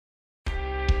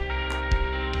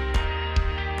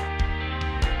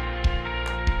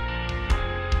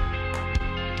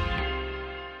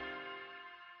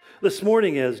This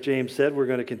morning, as James said, we're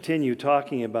going to continue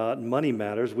talking about money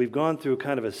matters. We've gone through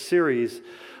kind of a series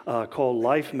called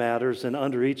Life Matters, and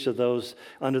under each of those,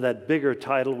 under that bigger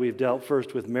title, we've dealt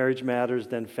first with marriage matters,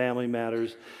 then family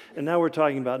matters, and now we're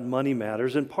talking about money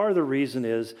matters. And part of the reason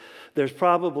is there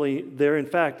in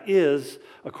fact is,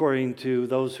 according to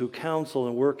those who counsel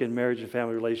and work in marriage and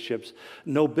family relationships,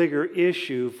 no bigger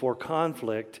issue for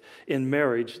conflict in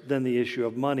marriage than the issue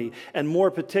of money, and more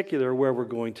particular where we're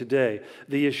going today,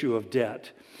 the issue of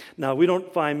debt. Now, we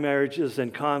don't find marriages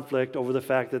in conflict over the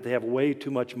fact that they have way too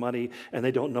much money and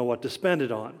they don't know what to spend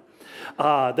it on.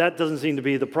 That doesn't seem to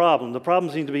be the problem. The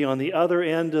problem seems to be on the other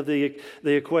end of the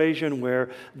equation, where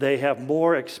they have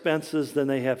more expenses than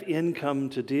they have income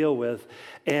to deal with,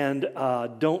 and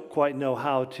don't quite know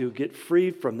how to get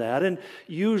free from that. And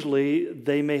usually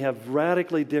they may have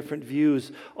radically different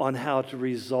views on how to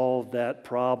resolve that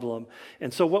problem.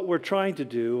 And so what we're trying to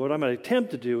do, what I'm going to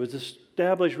attempt to do, is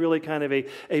establish really kind of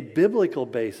a biblical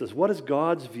basis. What is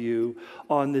God's view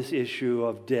on this issue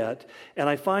of debt? And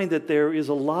I find that there is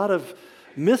a lot of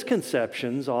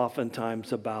misconceptions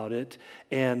oftentimes about it,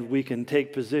 and we can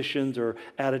take positions or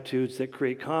attitudes that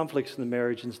create conflicts in the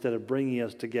marriage instead of bringing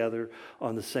us together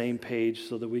on the same page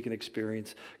so that we can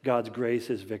experience God's grace,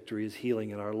 His victory, His healing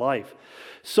in our life.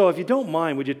 So if you don't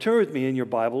mind, would you turn with me in your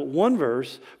Bible, one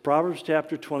verse, Proverbs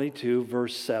chapter 22,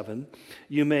 verse 7.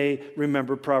 You may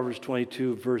remember Proverbs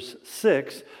 22, verse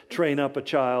 6, train up a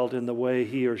child in the way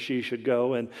he or she should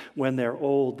go, and when they're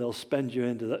old, they'll spend you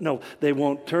into the... No, they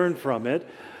won't turn from it.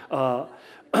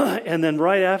 And then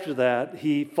right after that,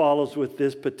 he follows with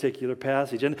this particular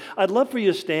passage. And I'd love for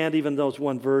you to stand, even though it's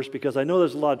one verse, because I know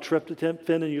there's a lot of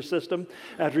tryptophan in your system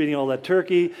after eating all that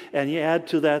turkey, and you add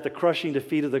to that the crushing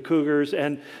defeat of the Cougars,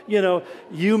 and,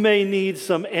 you may need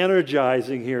some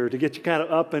energizing here to get you kind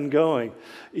of up and going.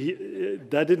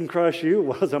 That didn't crush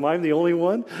you? Am I the only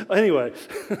one? Anyway.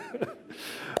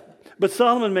 But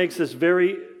Solomon makes this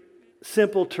very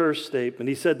simple, terse statement.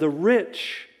 He said, "The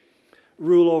rich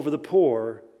rule over the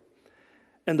poor,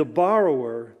 and the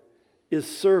borrower is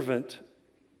servant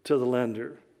to the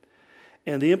lender."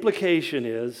 And the implication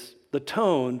is, the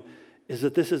tone is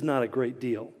that this is not a great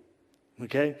deal.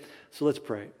 Okay? So let's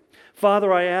pray.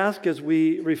 Father, I ask as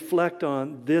we reflect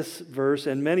on this verse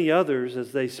and many others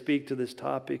as they speak to this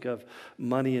topic of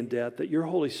money and debt, that your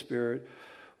Holy Spirit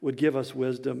would give us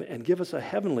wisdom and give us a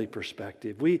heavenly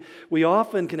perspective. We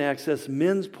often can access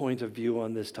men's point of view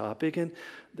on this topic, and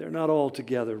they're not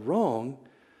altogether wrong.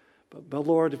 But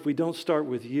Lord, if we don't start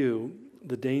with you,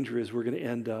 the danger is we're going to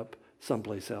end up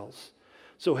someplace else.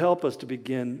 So help us to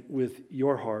begin with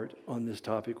your heart on this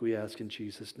topic, we ask in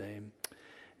Jesus' name.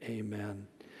 Amen.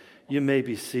 You may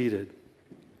be seated.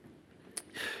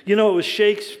 It was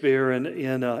Shakespeare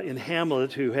in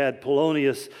Hamlet who had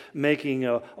Polonius making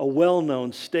a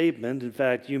well-known statement. In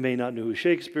fact, you may not know who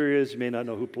Shakespeare is, you may not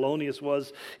know who Polonius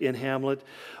was in Hamlet,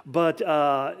 but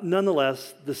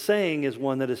nonetheless, the saying is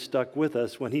one that has stuck with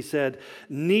us when he said,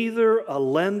 "Neither a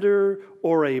lender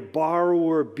or a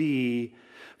borrower be,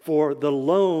 for the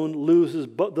loaner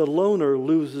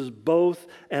loses both,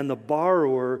 and the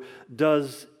borrower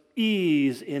does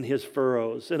ease in his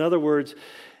furrows." In other words,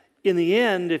 in the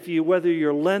end, whether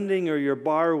you're lending or you're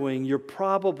borrowing, you're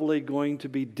probably going to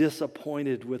be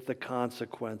disappointed with the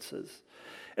consequences.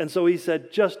 And so he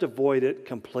said, just avoid it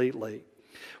completely.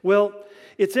 Well,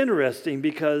 it's interesting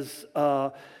because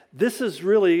this is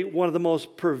really one of the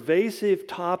most pervasive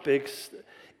topics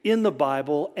in the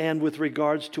Bible and with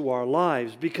regards to our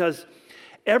lives, because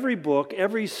every book,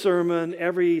 every sermon,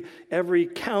 every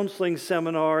counseling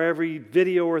seminar, every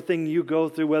video or thing you go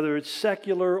through, whether it's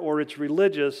secular or it's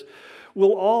religious,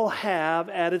 will all have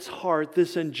at its heart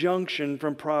this injunction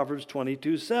from Proverbs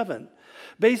 22:7.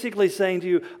 Basically saying to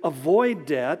you, avoid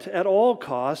debt at all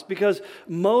costs, because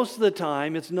most of the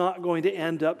time it's not going to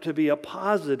end up to be a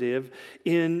positive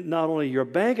in not only your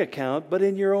bank account, but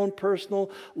in your own personal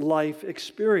life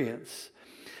experience.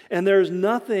 And there's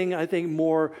nothing, I think,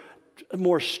 more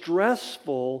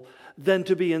stressful than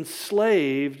to be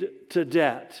enslaved to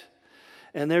debt.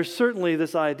 And there's certainly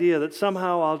this idea that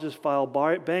somehow I'll just file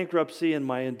bankruptcy and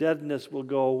my indebtedness will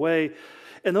go away.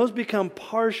 And those become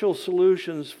partial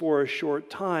solutions for a short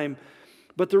time.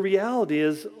 But the reality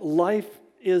is life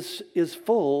is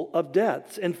full of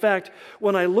debts. In fact,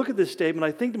 when I look at this statement,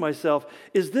 I think to myself,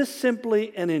 is this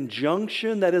simply an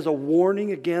injunction, that is a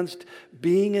warning against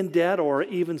being in debt, or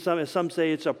even some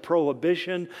say it's a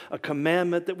prohibition, a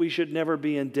commandment that we should never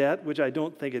be in debt, which I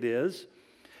don't think it is?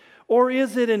 Or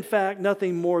is it in fact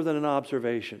nothing more than an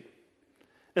observation?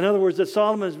 In other words, that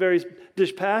Solomon is very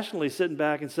dispassionately sitting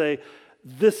back and say,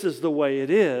 this is the way it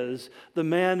is. The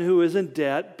man who is in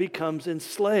debt becomes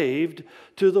enslaved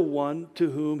to the one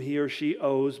to whom he or she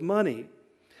owes money.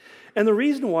 And the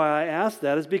reason why I ask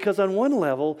that is because on one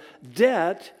level,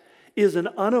 debt is an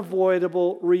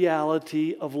unavoidable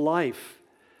reality of life.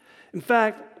 In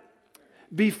fact,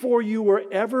 before you were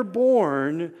ever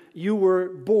born, you were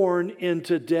born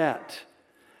into debt.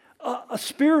 A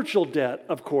spiritual debt,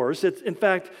 of course. It's, in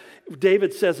fact,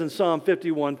 David says in Psalm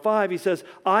 51:5, he says,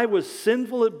 I was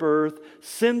sinful at birth,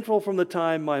 sinful from the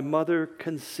time my mother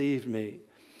conceived me.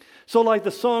 So like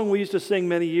the song we used to sing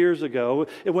many years ago,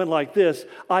 it went like this: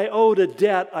 I owed a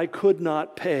debt I could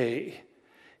not pay.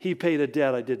 He paid a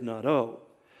debt I did not owe.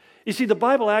 You see, the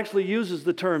Bible actually uses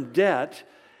the term debt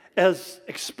as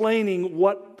explaining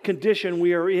what condition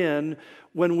we are in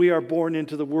when we are born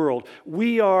into the world.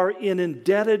 We are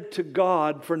indebted to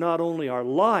God for not only our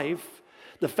life,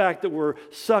 the fact that we're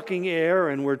sucking air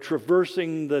and we're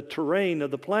traversing the terrain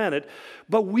of the planet,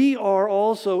 but we are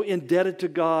also indebted to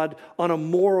God on a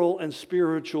moral and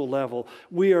spiritual level.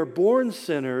 We are born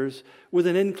sinners with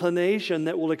an inclination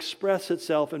that will express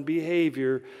itself in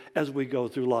behavior as we go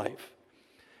through life.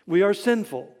 We are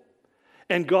sinful.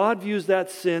 And God views that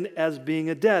sin as being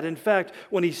a debt. In fact,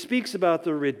 when he speaks about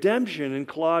the redemption in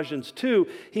Colossians 2,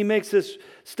 he makes this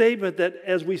statement that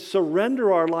as we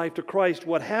surrender our life to Christ,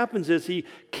 what happens is he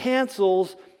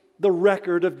cancels the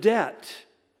record of debt.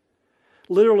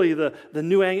 Literally, the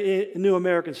New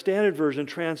American Standard Version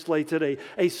translates it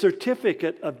a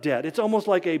certificate of debt. It's almost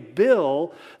like a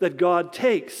bill that God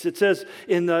takes. It says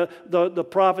in the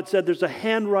prophet said there's a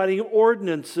handwriting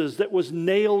ordinances that was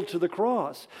nailed to the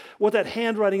cross. What that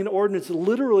handwriting ordinance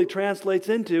literally translates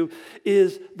into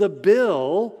is the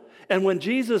bill. And when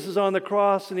Jesus is on the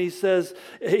cross and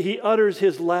he utters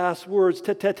his last words,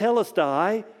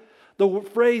 tetelestai, the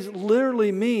phrase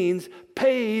literally means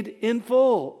paid in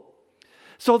full.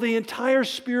 So the entire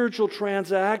spiritual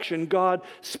transaction God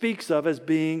speaks of as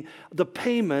being the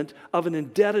payment of an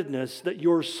indebtedness that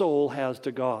your soul has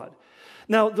to God.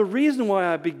 Now, the reason why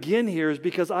I begin here is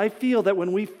because I feel that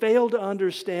when we fail to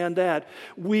understand that,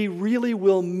 we really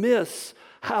will miss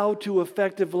how to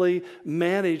effectively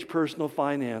manage personal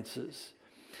finances.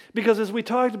 Because as we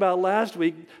talked about last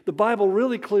week, the Bible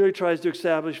really clearly tries to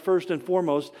establish first and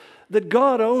foremost that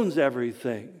God owns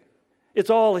everything.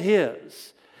 It's all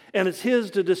His. And it's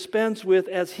His to dispense with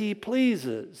as He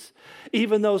pleases,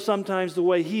 even though sometimes the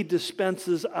way He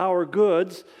dispenses our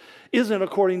goods isn't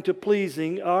according to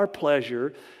pleasing our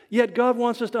pleasure. Yet God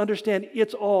wants us to understand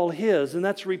it's all His, and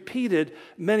that's repeated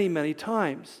many, many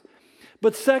times.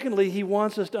 But secondly, He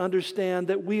wants us to understand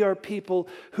that we are people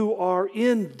who are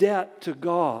in debt to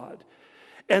God,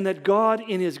 and that God,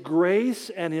 in His grace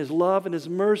and His love and His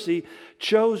mercy,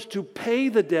 chose to pay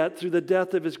the debt through the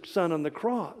death of His Son on the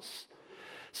cross.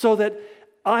 So that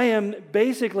I am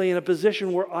basically in a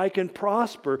position where I can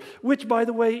prosper, which, by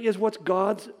the way, is what's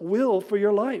God's will for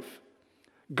your life.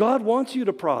 God wants you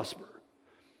to prosper.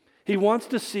 He wants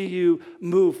to see you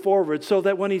move forward so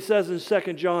that when He says in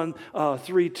 2 John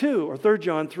 3:2 or 3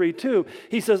 John 3:2,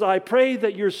 He says, I pray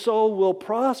that your soul will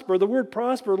prosper. The word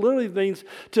prosper literally means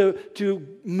to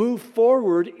move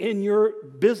forward in your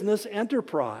business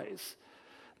enterprise.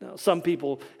 Now, some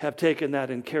people have taken that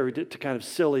and carried it to kind of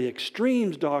silly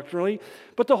extremes doctrinally,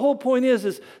 but the whole point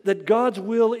is that God's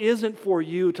will isn't for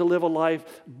you to live a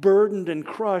life burdened and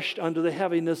crushed under the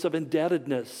heaviness of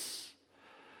indebtedness.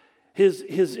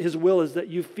 His will is that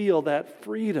you feel that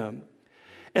freedom.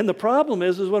 And the problem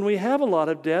is when we have a lot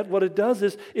of debt, what it does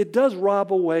is it does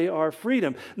rob away our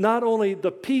freedom. Not only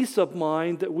the peace of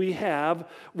mind that we have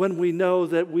when we know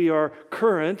that we are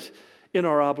current in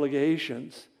our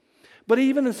obligations, but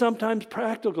even in sometimes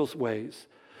practical ways.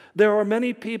 There are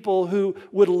many people who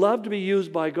would love to be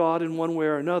used by God in one way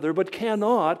or another, but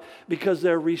cannot because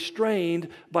they're restrained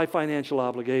by financial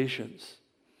obligations.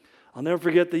 I'll never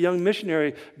forget the young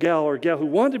missionary gal who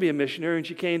wanted to be a missionary, and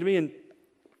she came to me and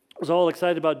was all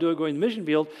excited about going to the mission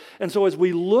field. And so as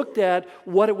we looked at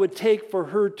what it would take for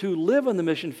her to live in the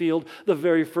mission field, the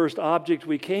very first object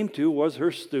we came to was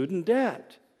her student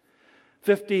debt.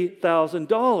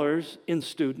 $50,000 in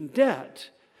student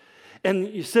debt. And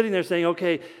you're sitting there saying,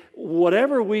 okay,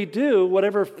 whatever we do,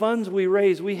 whatever funds we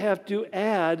raise, we have to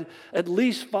add at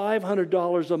least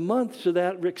 $500 a month to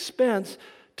that expense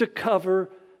to cover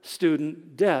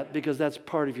student debt because that's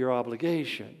part of your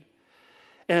obligation.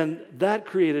 And that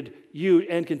created huge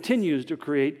and continues to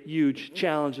create huge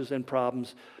challenges and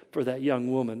problems for that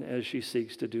young woman as she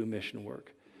seeks to do mission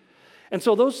work. And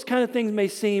so those kind of things may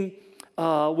seem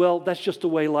well, that's just the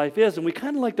way life is. And we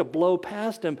kind of like to blow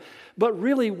past them. But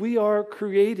really, we are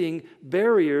creating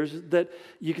barriers that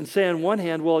you can say on one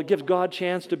hand, well, it gives God a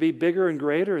chance to be bigger and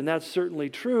greater, and that's certainly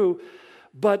true.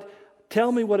 But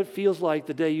tell me what it feels like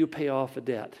the day you pay off a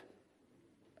debt.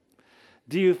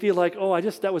 Do you feel like, oh,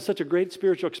 that was such a great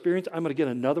spiritual experience, I'm going to get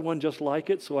another one just like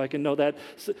it so I can know that?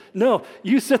 No,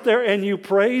 you sit there and you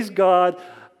praise God.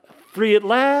 Free at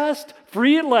last,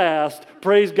 free at last.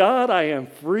 Praise God, I am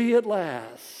free at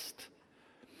last.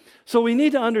 So we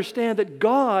need to understand that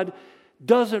God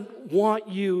doesn't want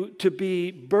you to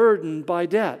be burdened by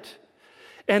debt.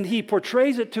 And He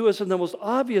portrays it to us in the most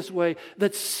obvious way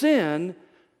that sin,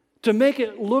 to make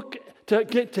it look,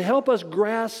 to help us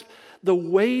grasp the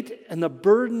weight and the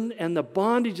burden and the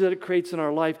bondage that it creates in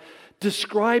our life,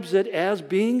 describes it as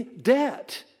being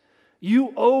debt.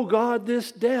 You owe God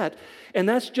this debt. And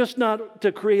that's just not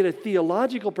to create a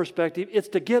theological perspective, it's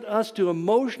to get us to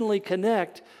emotionally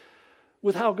connect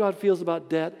with how God feels about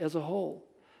debt as a whole.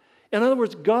 In other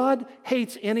words, God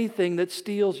hates anything that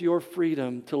steals your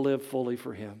freedom to live fully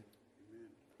for Him.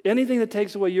 Anything that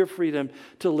takes away your freedom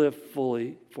to live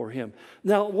fully for Him.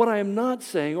 Now, what I am not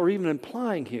saying or even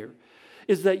implying here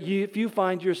is that if you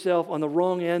find yourself on the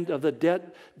wrong end of the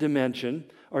debt dimension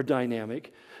or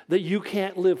dynamic, that you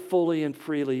can't live fully and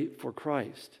freely for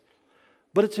Christ.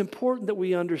 But it's important that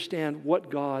we understand what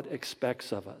God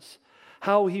expects of us,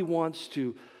 how He wants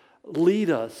to lead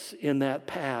us in that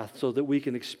path so that we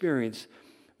can experience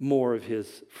more of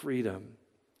His freedom.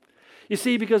 You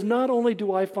see, because not only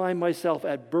do I find myself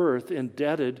at birth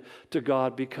indebted to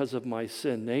God because of my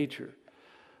sin nature,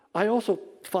 I also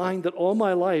find that all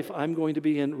my life I'm going to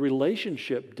be in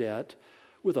relationship debt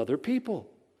with other people.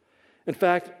 In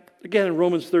fact, again, in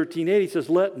Romans 13:8, he says,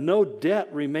 let no debt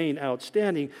remain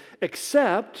outstanding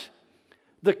except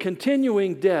the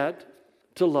continuing debt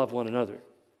to love one another.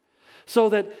 So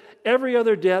that every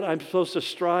other debt I'm supposed to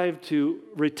strive to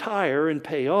retire and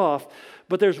pay off,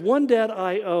 but there's one debt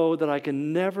I owe that I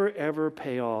can never, ever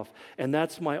pay off, and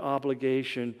that's my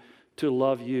obligation to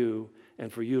love you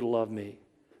and for you to love me.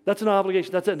 That's an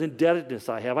obligation. That's an indebtedness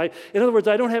I have. In other words,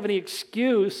 I don't have any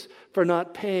excuse for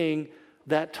not paying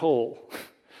that toll.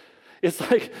 It's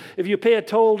like if you pay a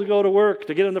toll to go to work,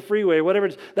 to get on the freeway, whatever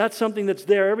it is, that's something that's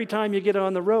there every time you get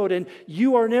on the road, and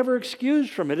you are never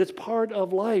excused from it. It's part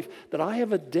of life that I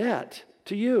have a debt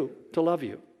to you to love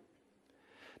you.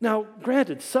 Now,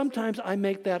 granted, sometimes I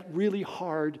make that really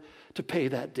hard to pay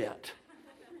that debt.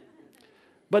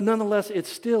 But nonetheless,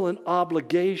 it's still an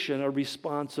obligation, a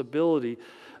responsibility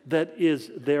that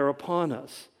is there upon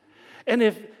us. And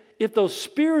if those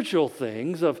spiritual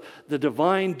things of the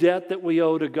divine debt that we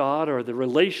owe to God or the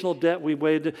relational debt we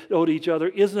owe to each other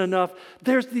isn't enough,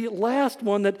 there's the last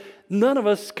one that none of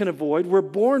us can avoid. We're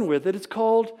born with it. It's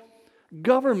called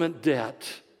government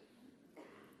debt.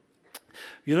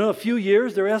 You know, a few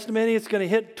years, they're estimating it's going to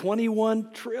hit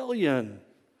 $21 trillion.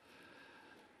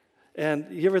 And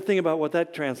you ever think about what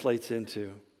that translates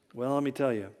into? Well, let me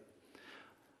tell you.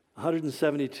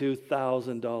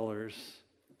 $172,000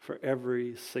 for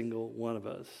every single one of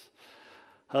us.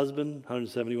 Husband,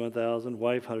 $171,000.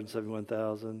 Wife,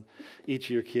 $171,000. Each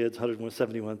of your kids,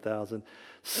 $171,000.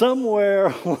 Somewhere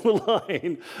along the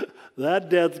line, that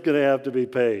debt's going to have to be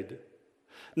paid.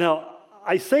 Now,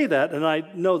 I say that, and I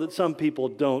know that some people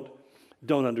don't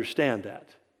understand that.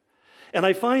 And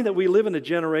I find that we live in a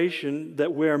generation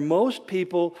where most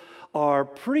people are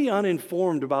pretty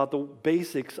uninformed about the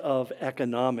basics of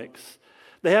economics.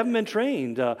 They haven't been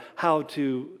trained how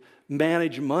to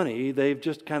manage money. They've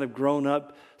just kind of grown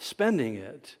up spending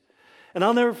it. And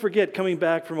I'll never forget coming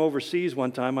back from overseas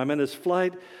one time. I'm in this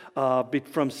flight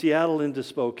from Seattle into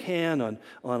Spokane on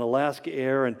Alaska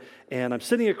Air, and I'm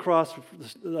sitting across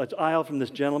the aisle from this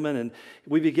gentleman, and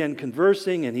we began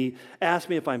conversing, and he asked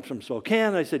me if I'm from Spokane,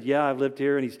 and I said, yeah, I've lived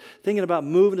here, and he's thinking about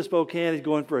moving to Spokane. He's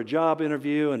going for a job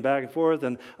interview and back and forth,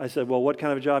 and I said, well, what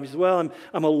kind of a job? He said, well,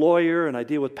 I'm a lawyer, and I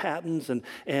deal with patents, and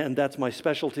that's my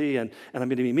specialty, and I'm going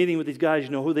to be meeting with these guys.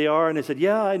 You know who they are? And I said,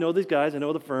 yeah, I know these guys. I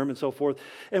know the firm and so forth.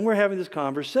 And we're having this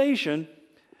conversation.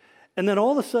 And then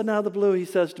all of a sudden, out of the blue, he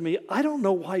says to me, I don't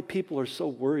know why people are so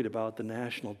worried about the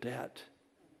national debt.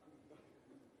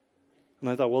 And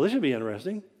I thought, well, this should be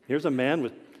interesting. Here's a man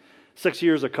with 6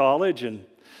 years of college and,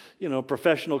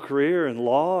 professional career in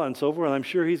law and so forth. And I'm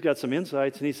sure he's got some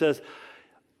insights. And he says,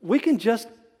 we can just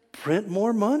print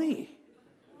more money.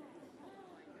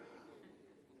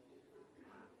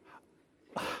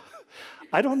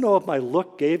 I don't know if my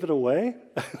look gave it away.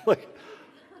 Like,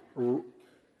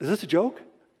 is this a joke?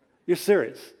 You're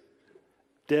serious.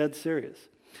 Dead serious.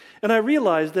 And I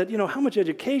realized that, how much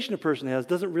education a person has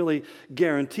doesn't really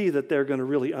guarantee that they're going to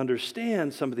really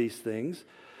understand some of these things.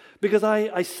 Because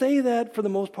I say that for the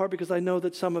most part because I know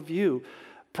that some of you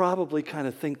probably kind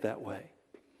of think that way.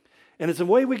 And it's a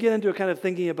way we get into a kind of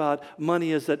thinking about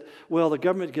money is that, well, the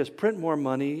government just print more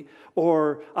money,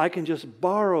 or I can just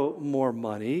borrow more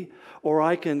money, or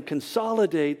I can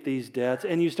consolidate these debts.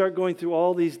 And you start going through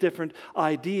all these different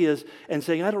ideas and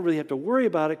saying, I don't really have to worry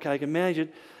about it, I can manage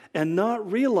it, and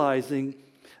not realizing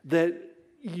that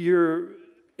you're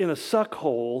in a suck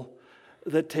hole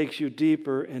that takes you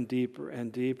deeper and deeper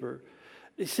and deeper.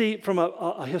 You see, from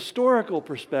a historical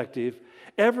perspective,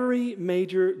 every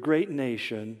major great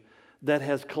nation that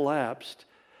has collapsed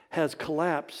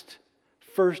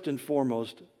first and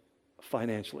foremost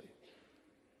financially.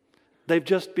 They've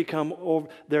just become over,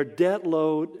 their debt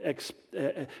load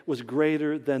was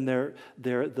greater than the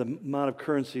amount of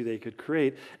currency they could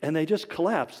create, and they just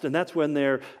collapsed. And that's when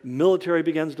their military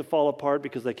begins to fall apart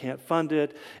because they can't fund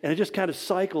it, and it just kind of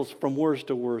cycles from worse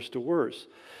to worse to worse.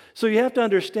 So you have to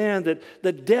understand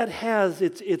that debt has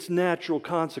its natural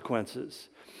consequences.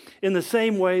 In the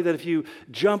same way that if you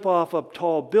jump off a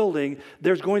tall building,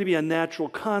 there's going to be a natural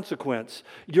consequence.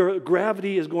 Your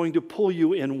gravity is going to pull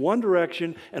you in one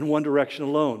direction and one direction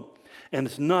alone. And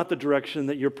it's not the direction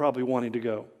that you're probably wanting to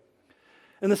go.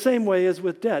 In the same way as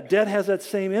with debt. Debt has that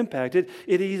same impact. It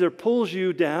either pulls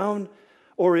you down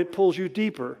or it pulls you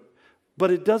deeper. But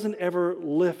it doesn't ever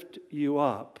lift you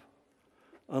up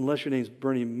unless your name's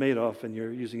Bernie Madoff and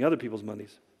you're using other people's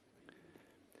monies.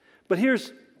 But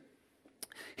here's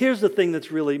the thing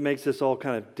that's really makes this all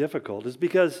kind of difficult, is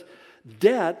because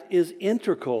debt is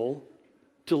integral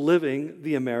to living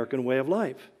the American way of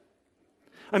life.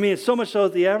 I mean, it's so much so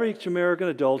that the average American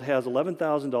adult has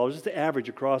 $11,000. It's the average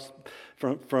across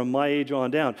from my age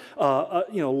on down.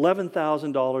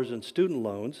 $11,000 in student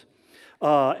loans,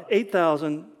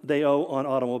 $8,000 they owe on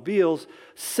automobiles,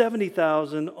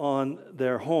 $70,000 on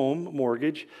their home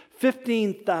mortgage,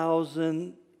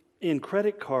 $15,000 in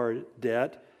credit card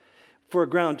debt, for a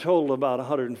grand total of about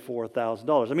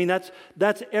 $104,000. I mean, that's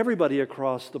everybody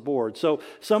across the board. So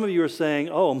some of you are saying,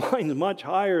 oh, mine's much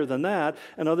higher than that,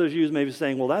 and others of you may be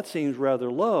saying, well, that seems rather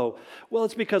low. Well,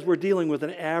 it's because we're dealing with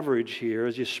an average here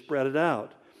as you spread it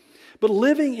out. But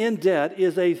living in debt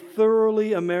is a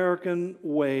thoroughly American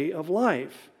way of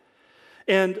life.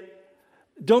 And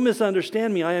don't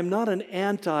misunderstand me, I am not an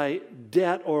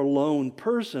anti-debt or loan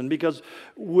person, because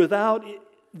without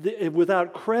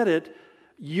credit,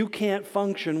 you can't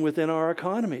function within our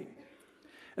economy.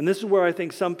 And this is where I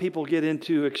think some people get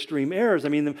into extreme errors. I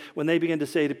mean, when they begin to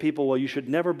say to people, well, you should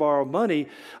never borrow money,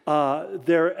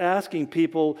 they're asking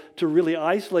people to really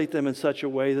isolate them in such a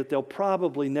way that they'll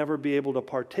probably never be able to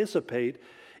participate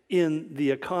in the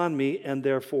economy and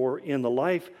therefore in the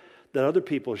life that other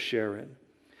people share in.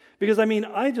 Because, I mean,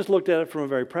 I just looked at it from a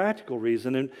very practical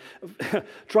reason. And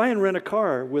try and rent a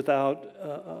car without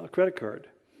a credit card,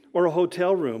 or a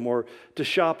hotel room, or to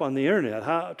shop on the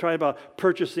internet. Try about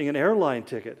purchasing an airline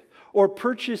ticket, or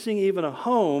purchasing even a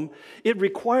home. It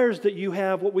requires that you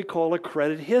have what we call a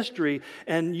credit history,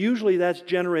 and usually that's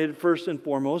generated first and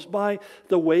foremost by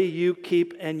the way you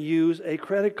keep and use a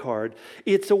credit card.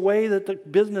 It's a way that the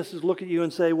businesses look at you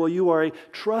and say, well, you are a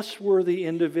trustworthy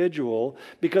individual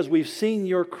because we've seen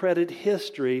your credit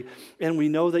history and we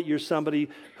know that you're somebody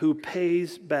who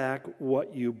pays back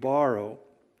what you borrow.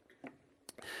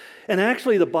 And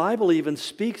actually, the Bible even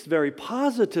speaks very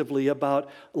positively about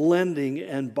lending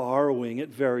and borrowing at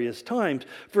various times.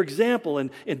 For example,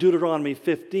 in Deuteronomy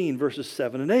 15, verses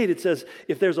 7 and 8, it says,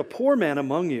 if there's a poor man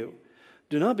among you,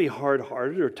 do not be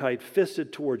hard-hearted or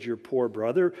tight-fisted towards your poor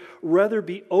brother. Rather,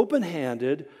 be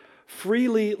open-handed,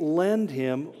 freely lend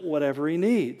him whatever he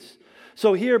needs.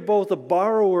 So here, both the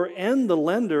borrower and the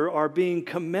lender are being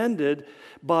commended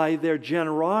by their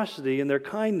generosity and their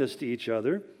kindness to each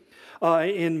other.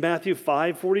 In Matthew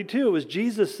 5:42, as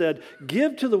Jesus said,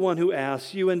 give to the one who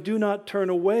asks you and do not turn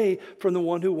away from the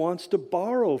one who wants to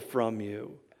borrow from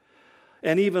you.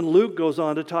 And even Luke goes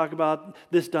on to talk about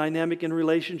this dynamic in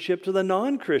relationship to the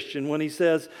non-Christian when he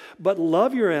says, but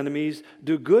love your enemies,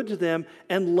 do good to them,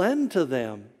 and lend to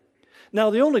them. Now,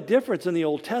 the only difference in the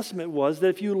Old Testament was that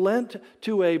if you lent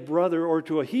to a brother or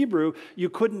to a Hebrew, you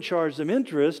couldn't charge them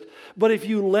interest. But if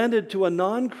you lended to a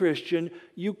non-Christian,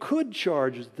 you could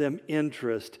charge them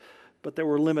interest. But there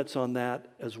were limits on that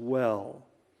as well.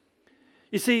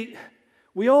 You see,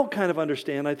 we all kind of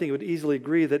understand, I think would easily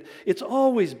agree, that it's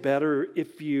always better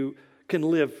if you can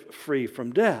live free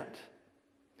from debt.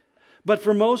 But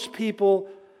for most people,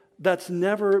 that's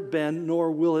never been,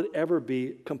 nor will it ever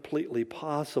be, completely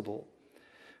possible.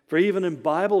 For even in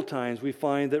Bible times, we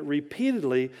find that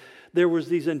repeatedly there was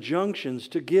these injunctions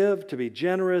to give, to be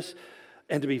generous,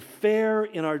 and to be fair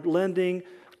in our lending,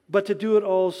 but to do it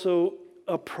also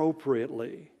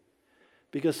appropriately.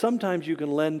 Because sometimes you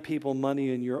can lend people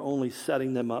money and you're only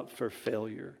setting them up for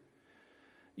failure.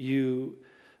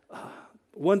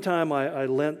 One time I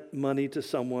lent money to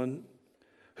someone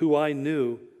who I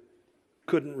knew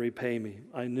couldn't repay me.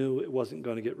 I knew it wasn't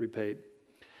going to get repaid.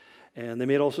 And they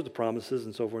made all sorts of promises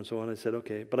and so forth and so on. I said,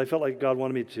 okay. But I felt like God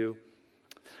wanted me to.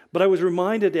 But I was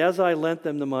reminded as I lent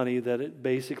them the money that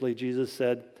basically Jesus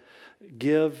said,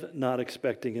 give not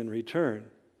expecting in return.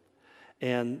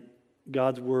 And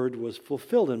God's word was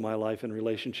fulfilled in my life in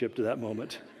relationship to that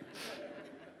moment.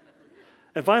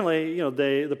 And finally,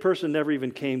 the person never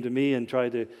even came to me and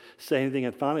tried to say anything.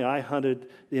 And finally, I hunted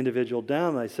the individual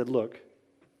down and I said, look,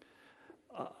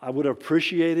 I would have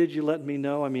appreciated you letting me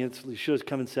know. I mean, you should have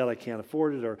come and said I can't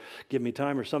afford it or give me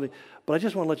time or something. But I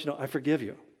just want to let you know I forgive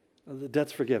you. The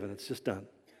debt's forgiven. It's just done.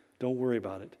 Don't worry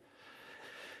about it.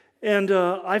 And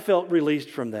I felt released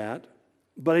from that.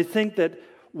 But I think that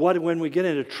when we get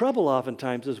into trouble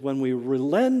oftentimes is when we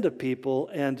lend to people,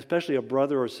 and especially a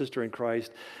brother or sister in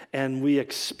Christ, and we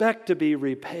expect to be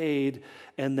repaid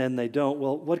and then they don't.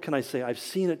 Well, what can I say? I've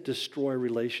seen it destroy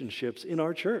relationships in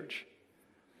our church.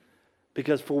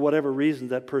 Because for whatever reason,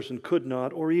 that person could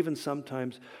not, or even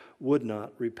sometimes would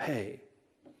not repay.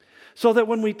 So that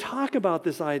when we talk about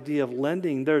this idea of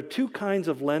lending, there are two kinds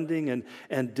of lending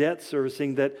and debt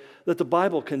servicing that the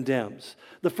Bible condemns.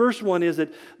 The first one is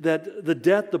that the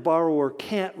debt the borrower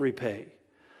can't repay.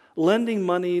 Lending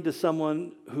money to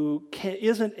someone who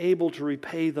isn't able to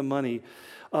repay the money.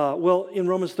 In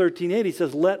Romans 13:8, he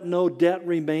says, let no debt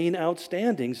remain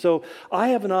outstanding. So I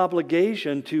have an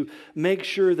obligation to make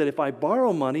sure that if I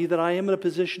borrow money, that I am in a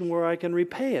position where I can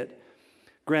repay it.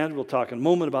 Granted, we'll talk in a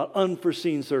moment about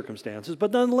unforeseen circumstances,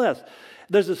 but nonetheless,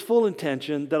 there's this full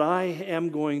intention that I am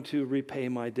going to repay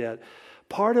my debt.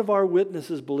 Part of our witness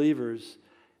as believers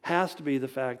has to be the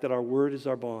fact that our word is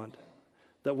our bond,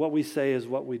 that what we say is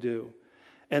what we do,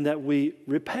 and that we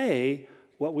repay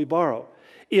what we borrow.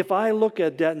 If I look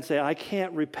at debt and say, I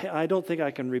can't repay, I don't think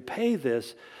I can repay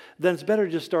this, then it's better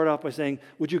to just start off by saying,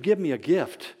 would you give me a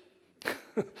gift?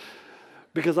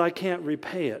 Because I can't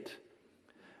repay it.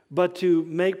 But to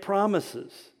make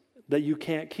promises that you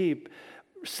can't keep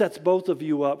sets both of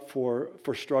you up for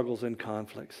struggles and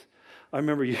conflicts. I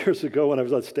remember years ago when I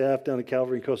was on staff down at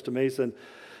Calvary in Costa Mesa, and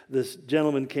this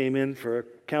gentleman came in for a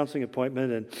counseling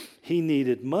appointment, and he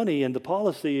needed money, and the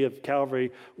policy of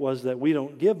Calvary was that we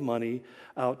don't give money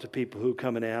out to people who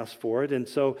come and ask for it. And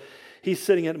so he's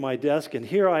sitting at my desk, and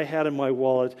here I had in my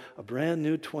wallet a brand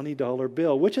new $20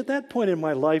 bill, which at that point in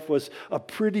my life was a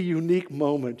pretty unique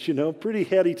moment, pretty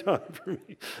heady time for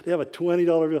me to have a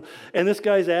 $20 bill. And this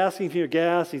guy's asking for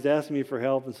gas, he's asking me for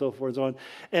help, and so forth and so on.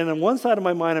 And on one side of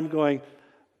my mind, I'm going,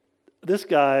 this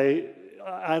guy,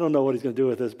 I don't know what he's going to do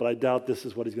with this, but I doubt this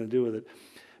is what he's going to do with it.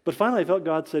 But finally, I felt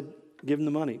God said, give him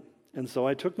the money. And so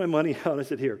I took my money out, and I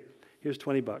said, here's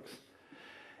 $20.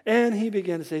 And he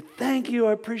began to say, thank you,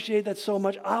 I appreciate that so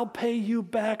much. I'll pay you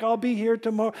back. I'll be here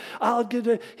tomorrow. I'll get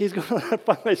it. He's going to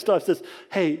finally stop. Says,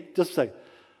 hey, just a second.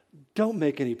 Don't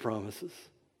make any promises.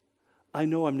 I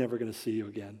know I'm never going to see you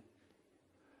again.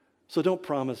 So don't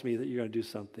promise me that you're going to do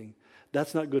something.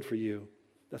 That's not good for you.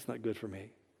 That's not good for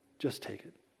me. Just take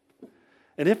it.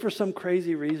 And if for some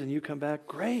crazy reason you come back,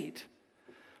 great.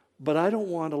 But I don't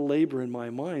want to labor in my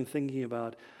mind thinking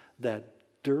about that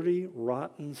dirty,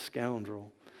 rotten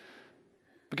scoundrel.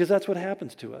 Because that's what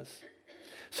happens to us.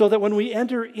 So that when we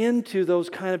enter into those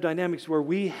kind of dynamics where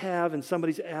we have and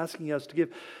somebody's asking us to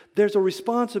give, there's a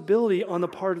responsibility on the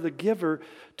part of the giver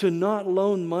to not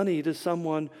loan money to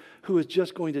someone who is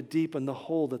just going to deepen the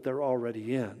hole that they're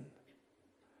already in.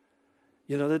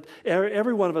 That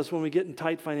every one of us, when we get in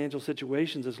tight financial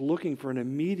situations, is looking for an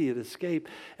immediate escape.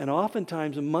 And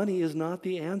oftentimes, money is not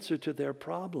the answer to their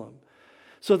problem.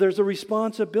 So there's a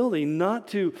responsibility not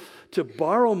to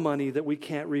borrow money that we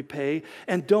can't repay,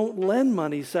 and don't lend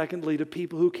money, secondly, to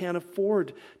people who can't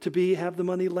afford to have the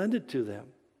money lended to them.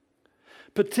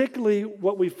 Particularly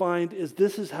what we find is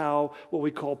this is how what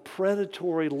we call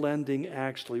predatory lending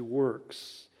actually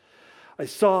works. I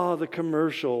saw the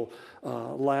commercial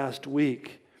last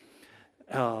week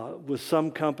with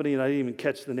some company, and I didn't even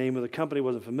catch the name of the company,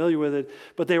 wasn't familiar with it,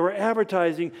 but they were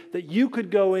advertising that you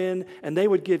could go in and they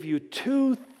would give you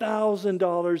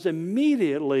 $2,000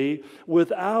 immediately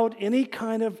without any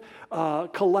kind of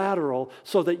collateral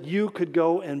so that you could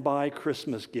go and buy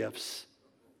Christmas gifts.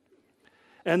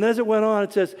 And as it went on,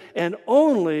 it says, and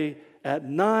only at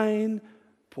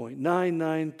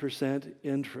 9.99%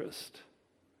 interest.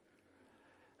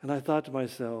 And I thought to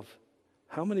myself,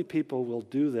 how many people will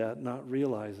do that not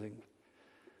realizing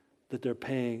that they're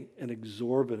paying an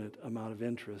exorbitant amount of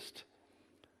interest,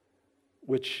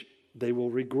 which they will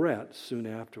regret soon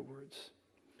afterwards?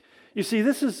 You see,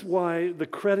 this is why the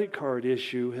credit card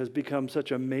issue has become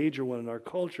such a major one in our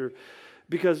culture,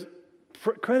 because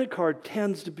credit card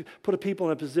tends to put people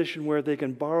in a position where they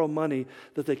can borrow money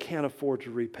that they can't afford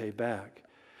to repay back.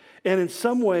 And in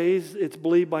some ways, it's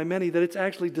believed by many that it's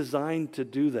actually designed to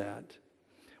do that.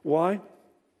 Why?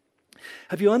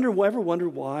 Have you ever wondered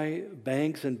why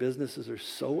banks and businesses are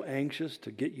so anxious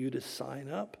to get you to sign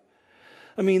up?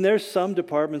 I mean, there's some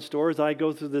department stores, I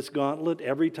go through this gauntlet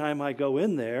every time I go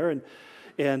in there, and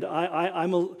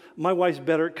my wife's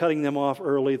better at cutting them off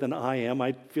early than I am.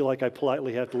 I feel like I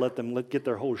politely have to let them get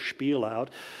their whole spiel out.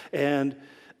 And,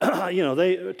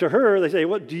 to her, they say,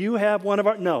 "What, do you have one of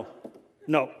our?" No.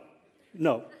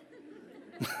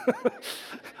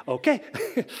 Okay.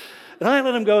 And I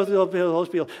let them go through the whole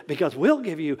spiel, because we'll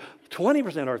give you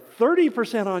 20% or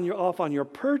 30% off on your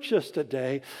purchase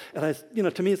today. And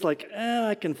to me, it's like,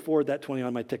 I can afford that 20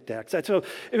 on my Tic Tacs. So,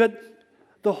 but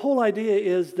the whole idea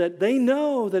is that they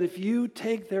know that if you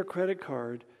take their credit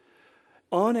card,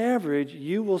 on average,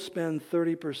 you will spend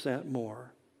 30%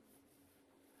 more.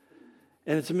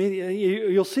 And it's immediate.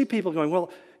 You'll see people going, "Well,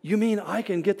 you mean I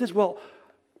can get this? Well,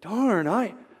 darn,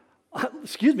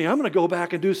 excuse me, I'm going to go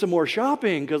back and do some more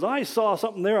shopping because I saw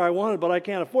something there I wanted, but I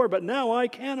can't afford. But now I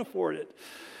can afford it."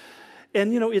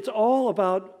 And it's all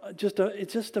about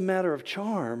it's just a matter of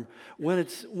charm. When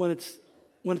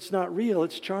it's not real,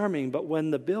 it's charming. But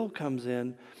when the bill comes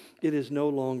in, it is no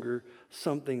longer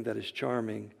something that is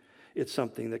charming. It's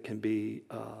something that can be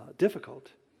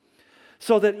difficult.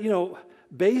 So that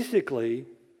basically,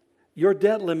 your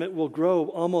debt limit will grow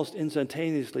almost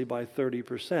instantaneously by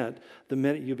 30% the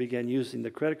minute you begin using the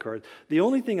credit card. The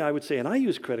only thing I would say, and I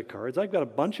use credit cards, I've got a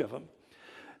bunch of them,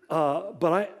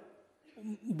 but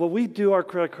we do our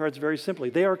credit cards very simply.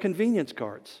 They are convenience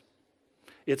cards.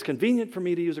 It's convenient for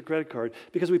me to use a credit card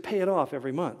because we pay it off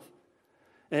every month.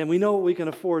 And we know what we can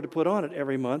afford to put on it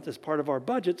every month as part of our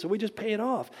budget, so we just pay it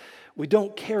off. We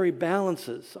don't carry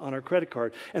balances on our credit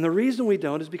card. And the reason we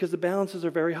don't is because the balances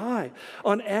are very high.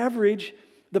 On average,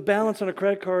 the balance on a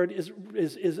credit card is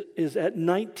at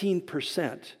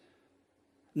 19%.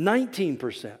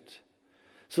 19%.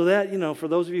 So that, for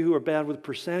those of you who are bad with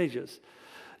percentages,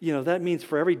 that means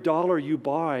for every dollar you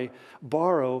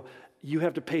borrow, you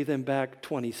have to pay them back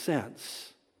 20 cents.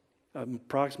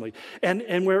 Approximately.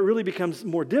 And where it really becomes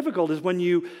more difficult is when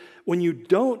you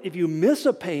if you miss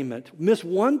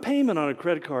one payment on a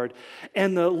credit card,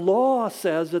 and the law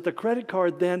says that the credit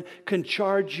card then can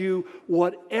charge you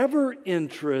whatever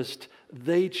interest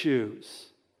they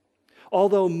choose.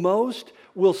 Although most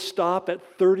will stop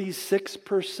at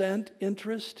 36%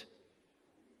 interest.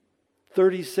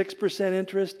 36%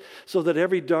 interest, so that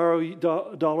every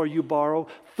dollar you borrow,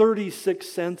 36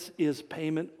 cents is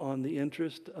payment on the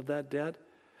interest of that debt.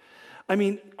 I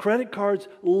mean, credit cards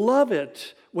love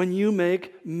it when you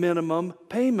make minimum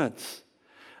payments.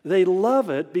 They love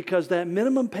it because that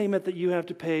minimum payment that you have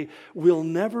to pay will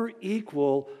never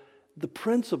equal the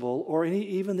principal or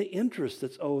even the interest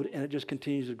that's owed, and it just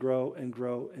continues to grow and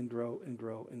grow and grow and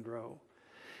grow and grow.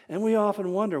 And we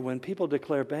often wonder, when people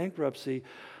declare bankruptcy,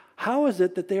 how is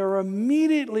it that they are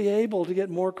immediately able to get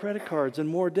more credit cards and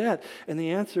more debt? And the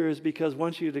answer is because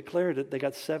once you declared it, they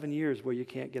got 7 years where you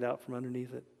can't get out from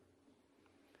underneath it.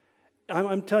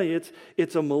 I'm telling you,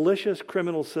 it's a malicious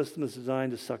criminal system that's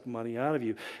designed to suck money out of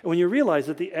you. And when you realize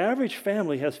that the average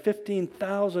family has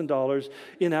 $15,000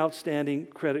 in outstanding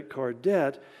credit card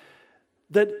debt,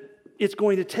 that it's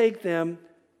going to take them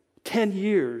 10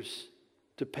 years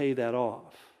to pay that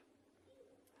off.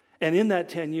 And in that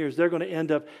 10 years, they're going to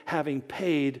end up having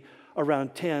paid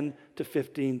around $10,000 to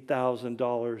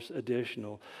 $15,000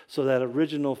 additional. So that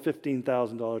original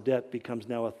 $15,000 debt becomes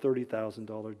now a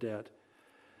 $30,000 debt.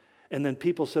 And then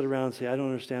people sit around and say, "I don't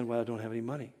understand why I don't have any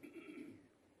money."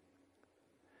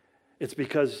 It's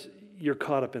because you're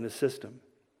caught up in a system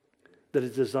that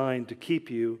is designed to keep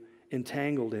you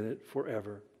entangled in it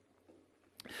forever.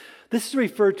 This is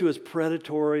referred to as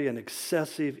predatory and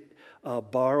excessive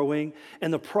borrowing.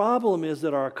 And the problem is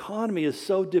that our economy is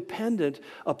so dependent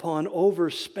upon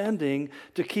overspending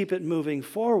to keep it moving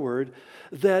forward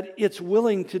that it's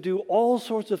willing to do all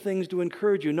sorts of things to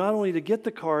encourage you, not only to get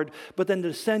the card, but then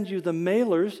to send you the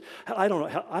mailers. I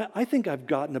don't know. I think I've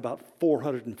gotten about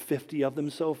 450 of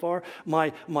them so far.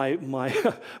 My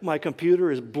computer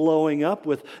is blowing up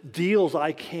with deals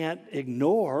I can't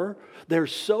ignore. They're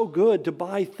so good to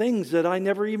buy things that I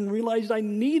never even realized I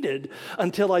needed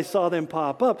until I saw them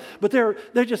pop up, but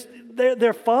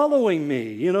they're following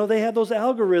me. You know, they have those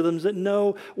algorithms that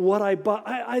know what I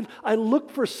buy. I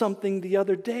looked for something the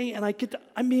other day, and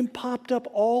I'm being popped up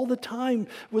all the time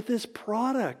with this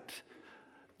product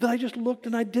that I just looked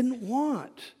and I didn't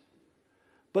want.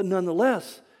 But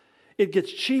nonetheless, it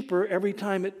gets cheaper every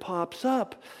time it pops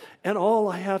up, and all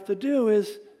I have to do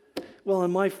is, well,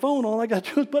 on my phone, all I got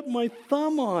to do is put my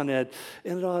thumb on it,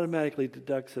 and it automatically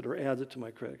deducts it or adds it to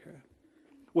my credit card.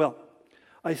 Well,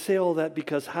 I say all that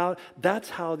because that's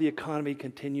how the economy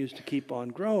continues to keep on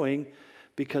growing,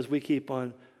 because we keep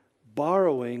on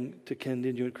borrowing to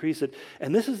continue to increase it.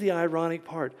 And this is the ironic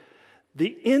part.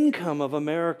 The income of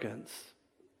Americans,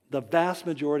 the vast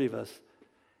majority of us,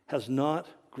 has not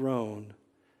grown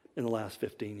in the last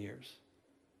 15 years.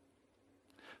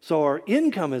 So our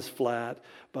income is flat,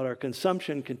 but our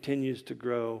consumption continues to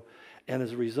grow. And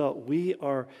as a result, we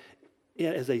are,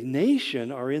 as a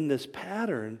nation, are in this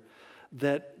pattern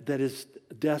that is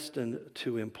destined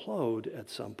to implode at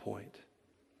some point.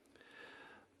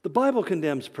 The Bible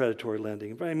condemns predatory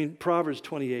lending. I mean, Proverbs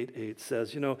 28:8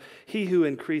 says, he who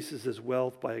increases his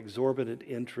wealth by exorbitant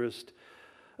interest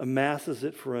amasses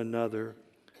it for another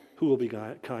who will be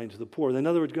kind to the poor. In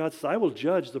other words, God says, I will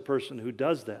judge the person who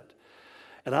does that.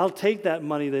 And I'll take that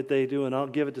money that they do and I'll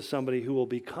give it to somebody who will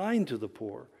be kind to the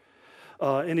poor.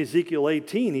 In Ezekiel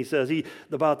 18, he says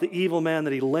about the evil man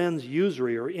that he lends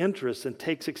usury or interest and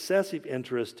takes excessive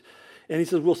interest. And he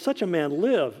says, will such a man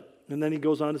live? And then he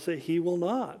goes on to say, he will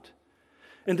not.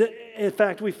 And in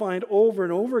fact, we find over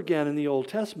and over again in the Old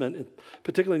Testament,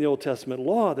 particularly in the Old Testament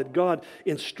law, that God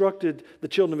instructed the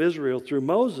children of Israel through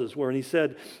Moses, where he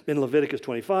said in Leviticus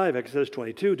 25, Exodus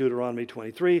 22, Deuteronomy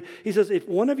 23, he says, if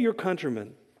one of your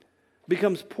countrymen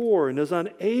becomes poor and is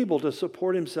unable to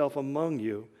support himself among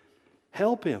you,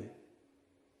 help him.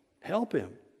 Help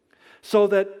him. So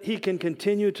that he can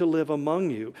continue to live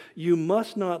among you. You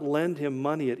must not lend him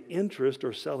money at interest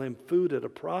or sell him food at a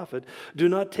profit. Do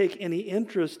not take any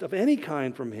interest of any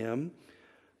kind from him,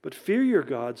 but fear your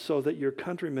God so that your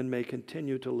countrymen may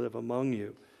continue to live among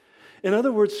you. In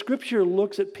other words, Scripture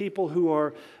looks at people who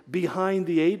are behind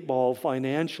the eight ball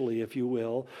financially, if you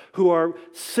will, who are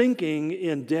sinking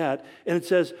in debt, and it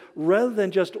says, rather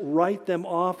than just write them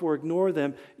off or ignore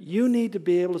them, you need to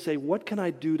be able to say, what can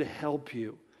I do to help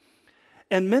you?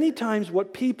 And many times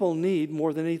what people need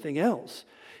more than anything else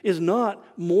is not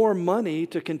more money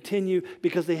to continue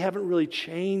because they haven't really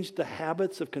changed the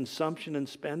habits of consumption and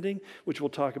spending, which we'll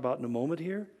talk about in a moment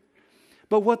here.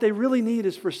 But what they really need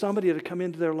is for somebody to come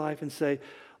into their life and say,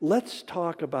 let's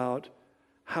talk about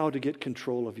how to get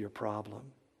control of your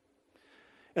problem.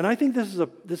 And I think this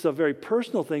is a very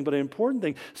personal thing, but an important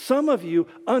thing. Some of you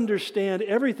understand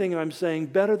everything I'm saying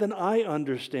better than I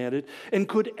understand it and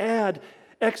could add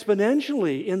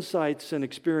exponentially insights and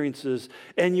experiences,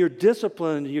 and you're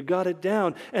disciplined, you got it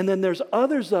down. And then there's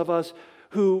others of us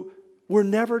who were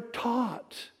never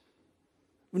taught,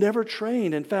 never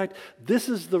trained. In fact, this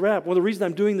is the wrap. One of the reasons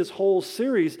I'm doing this whole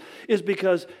series is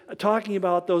because talking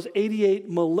about those 88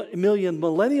 million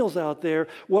millennials out there,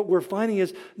 what we're finding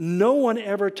is no one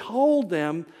ever told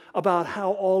them about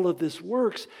how all of this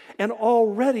works. And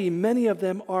already many of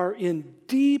them are in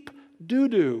deep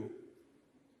doo-doo.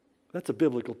 That's a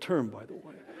biblical term, by the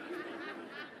way.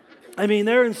 I mean,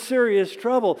 they're in serious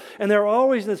trouble. And they're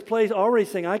always in this place, already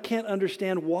saying, I can't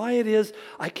understand why it is.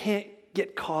 I can't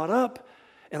get caught up,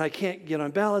 and I can't get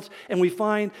on balance. And we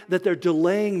find that they're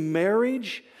delaying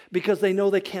marriage because they know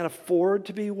they can't afford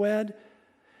to be wed.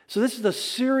 So this is a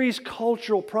serious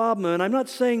cultural problem. And I'm not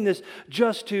saying this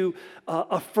just to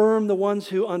affirm the ones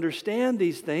who understand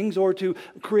these things or to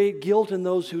create guilt in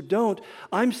those who don't.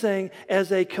 I'm saying as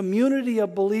a community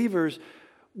of believers,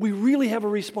 we really have a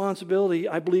responsibility,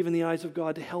 I believe, in the eyes of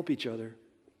God to help each other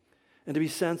and to be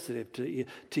sensitive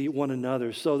to one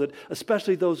another, so that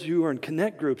especially those who are in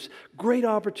connect groups, great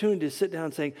opportunity to sit down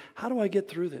and saying, how do I get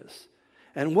through this?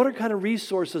 And what are kind of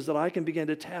resources that I can begin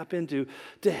to tap into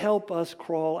to help us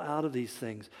crawl out of these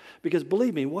things? Because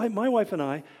believe me, my wife and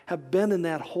I have been in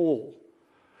that hole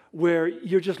where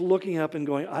you're just looking up and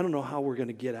going, I don't know how we're going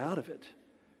to get out of it.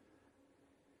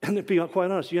 And to be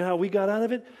quite honest, you know how we got out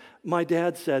of it? My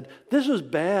dad said, this was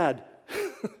bad.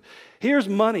 Here's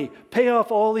money. Pay off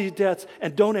all these debts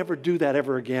and don't ever do that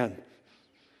ever again.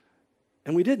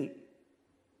 And we didn't.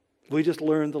 We just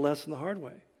learned the lesson the hard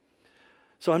way.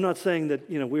 So I'm not saying that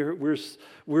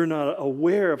we're not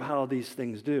aware of how these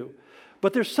things do.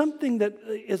 But there's something that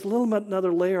is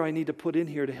another layer I need to put in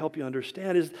here to help you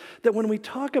understand, is that when we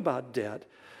talk about debt,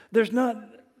 there's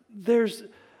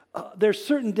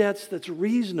certain debts that's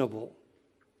reasonable.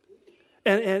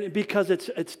 And because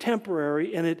it's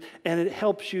temporary and it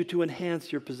helps you to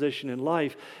enhance your position in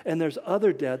life. And there's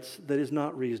other debts that is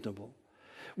not reasonable.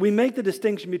 We make the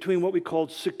distinction between what we call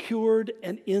secured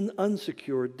and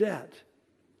unsecured debt.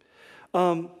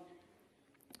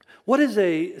 What is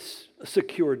a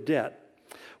secured debt?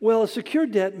 Well, a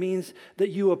secured debt means that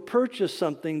you have purchased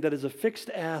something that is a fixed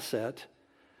asset,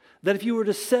 that if you were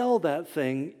to sell that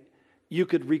thing, you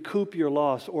could recoup your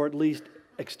loss or at least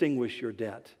extinguish your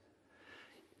debt.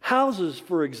 Houses,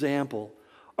 for example,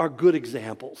 are good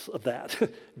examples of that,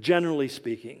 generally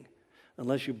speaking,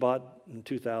 unless you bought in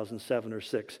 2007 or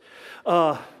 6.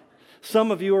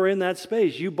 Some of you are in that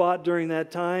space. You bought during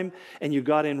that time, and you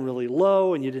got in really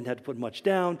low, and you didn't have to put much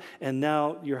down, and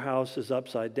now your house is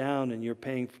upside down, and you're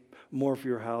paying more for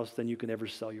your house than you can ever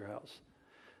sell your house.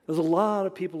 There's a lot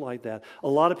of people like that. A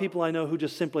lot of people I know who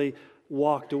just simply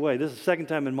walked away. This is the second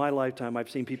time in my lifetime I've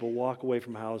seen people walk away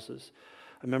from houses.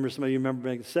 I remember, some of you remember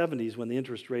back in the 70s when the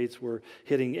interest rates were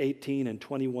hitting 18 and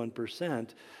 21%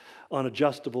 on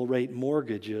adjustable rate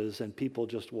mortgages, and people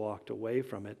just walked away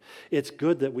from it. It's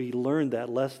good that we learned that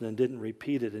lesson and didn't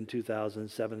repeat it in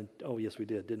 2007. Oh, yes, we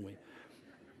didn't we?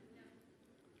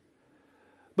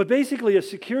 But basically, a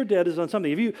secured debt is on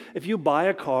something. If you buy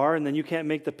a car and then you can't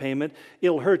make the payment,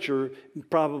 it'll hurt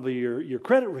probably your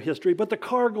credit history, but the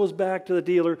car goes back to the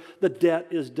dealer, the debt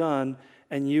is done,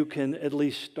 and you can at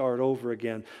least start over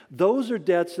again. Those are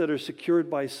debts that are secured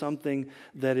by something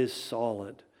that is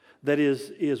solid, that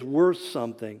is worth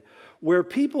something. Where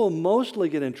people mostly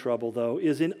get in trouble, though,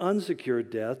 is in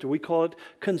unsecured debt, or we call it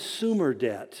consumer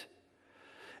debt.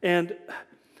 And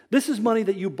this is money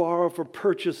that you borrow for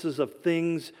purchases of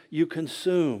things you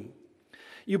consume.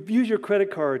 You use your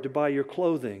credit card to buy your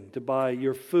clothing, to buy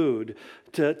your food,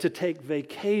 to take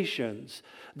vacations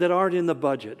that aren't in the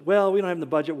budget. Well, we don't have the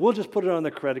budget. We'll just put it on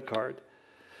the credit card.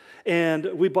 And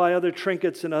we buy other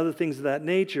trinkets and other things of that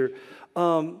nature.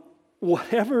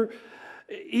 Whatever,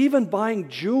 even buying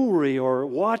jewelry or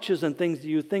watches and things that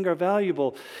you think are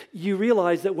valuable, you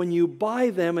realize that when you buy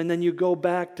them and then you go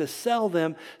back to sell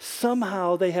them,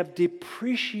 somehow they have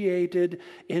depreciated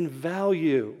in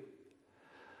value.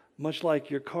 Much like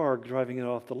your car driving it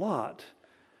off the lot.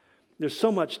 There's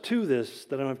so much to this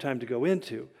that I don't have time to go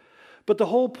into. But the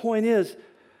whole point is,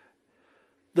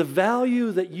 the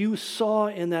value that you saw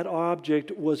in that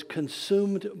object was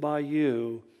consumed by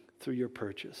you through your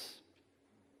purchase.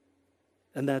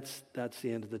 And that's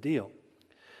the end of the deal.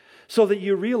 So that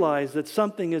you realize that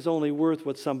something is only worth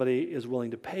what somebody is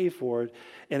willing to pay for it.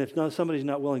 And if somebody's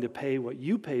not willing to pay what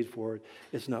you paid for it,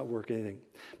 it's not worth anything.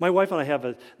 My wife and I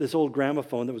have this old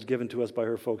gramophone that was given to us by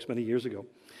her folks many years ago.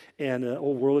 And an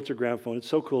old Wurlitzer gramophone. It's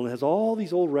so cool. And it has all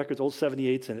these old records, old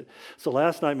 78s in it. So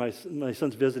last night, my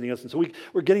son's visiting us. And so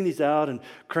we're getting these out and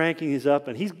cranking these up.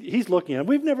 And he's looking at them.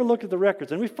 We've never looked at the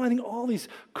records. And we're finding all these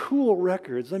cool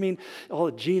records. I mean, all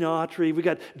the Gene Autry. We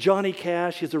got Johnny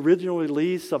Cash, his original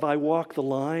release of I Walk the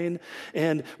Line.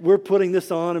 And we're putting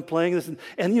this on and playing this.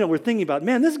 And we're thinking about,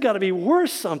 man, this has got to be worth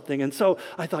something. And so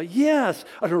I thought, yes,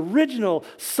 an original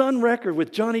Sun record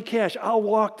with Johnny Cash, I'll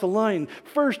Walk the Line.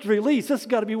 First release. This has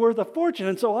got to be worth a fortune.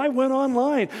 And so I went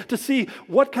online to see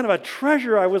what kind of a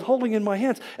treasure I was holding in my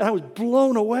hands, and I was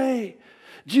blown away.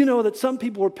 Do you know that some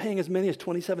people were paying as many as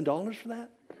 $27 for that?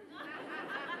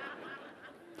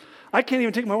 I can't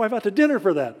even take my wife out to dinner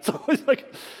for that. So it's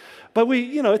like, but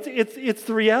it's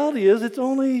the reality is it's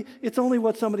only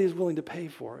what somebody is willing to pay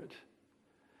for it.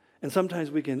 And sometimes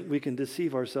we can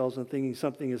deceive ourselves in thinking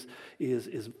something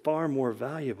is far more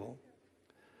valuable.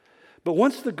 But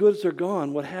once the goods are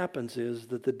gone, what happens is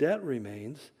that the debt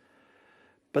remains,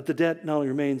 but the debt not only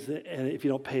remains, and if you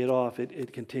don't pay it off,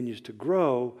 it continues to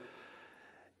grow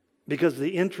because the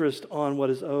interest on what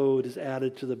is owed is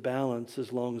added to the balance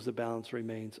as long as the balance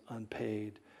remains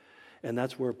unpaid. And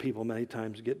that's where people many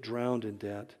times get drowned in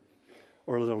debt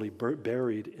or literally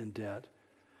buried in debt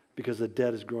because the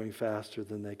debt is growing faster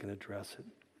than they can address it.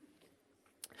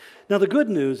 Now, the good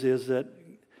news is that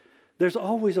there's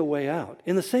always a way out.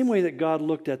 In the same way that God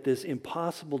looked at this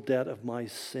impossible debt of my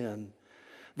sin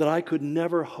that I could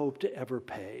never hope to ever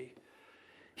pay,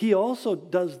 He also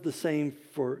does the same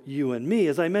for you and me.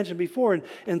 As I mentioned before,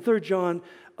 in 3 John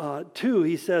 2,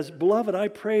 he says, "Beloved, I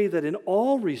pray that in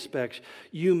all respects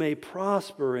you may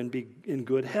prosper and be in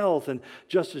good health, and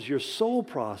just as your soul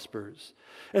prospers."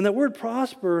 And that word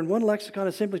prosper in one lexicon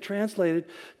is simply translated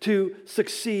to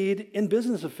succeed in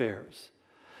business affairs.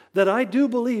 That I do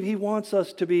believe He wants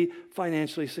us to be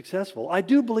financially successful. I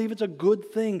do believe it's a good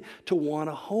thing to want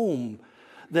a home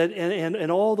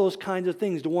and all those kinds of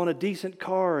things, to want a decent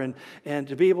car and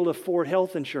to be able to afford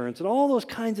health insurance and all those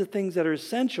kinds of things that are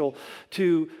essential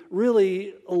to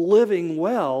really living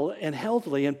well and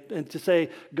healthily and to say,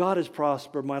 God has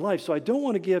prospered my life. So I don't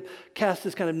want to cast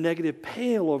this kind of negative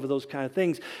pale over those kind of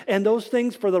things. And those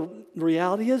things, for the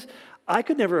reality is, I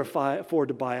could never afford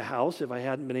to buy a house if I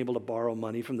hadn't been able to borrow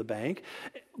money from the bank.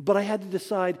 But I had to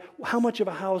decide, how much of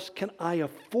a house can I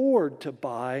afford to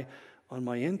buy on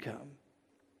my income?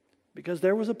 Because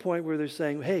there was a point where they're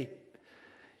saying, hey,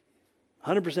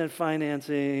 100%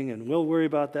 financing, and we'll worry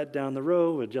about that down the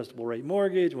road, adjustable rate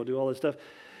mortgage, we'll do all this stuff.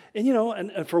 And,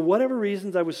 and for whatever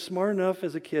reasons, I was smart enough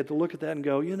as a kid to look at that and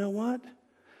go, you know what?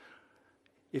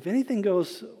 If anything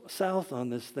goes south on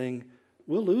this thing,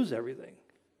 we'll lose everything.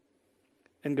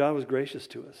 And God was gracious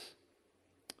to us.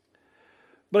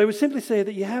 But I would simply say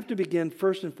that you have to begin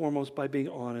first and foremost by being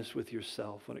honest with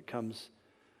yourself when it comes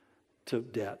to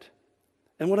debt.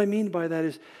 And what I mean by that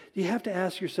is you have to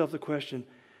ask yourself the question,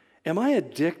 am I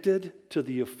addicted to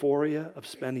the euphoria of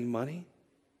spending money?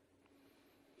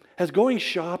 Has going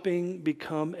shopping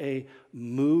become a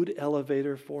mood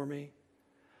elevator for me?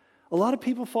 A lot of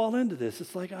people fall into this.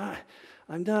 It's like,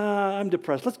 I'm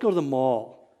depressed. Let's go to the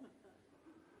mall.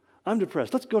 I'm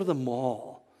depressed. Let's go to the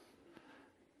mall.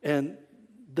 And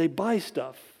they buy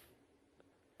stuff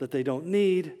that they don't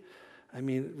need. I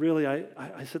mean, really,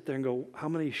 I sit there and go, how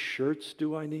many shirts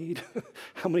do I need?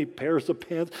 How many pairs of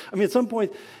pants? I mean, at some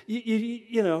point,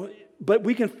 but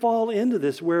we can fall into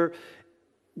this where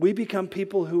we become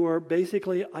people who are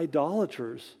basically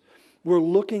idolaters. We're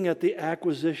looking at the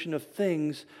acquisition of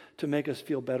things to make us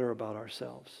feel better about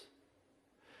ourselves.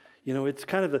 It's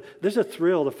kind of there's a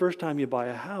thrill the first time you buy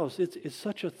a house. It's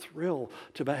such a thrill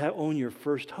to own your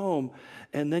first home.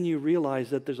 And then you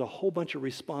realize that there's a whole bunch of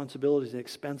responsibilities and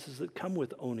expenses that come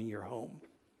with owning your home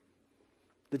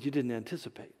that you didn't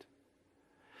anticipate.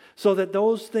 So that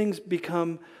those things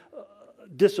become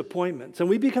disappointments. And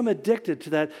we become addicted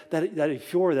to that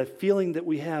euphoria, that feeling that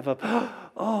we have of,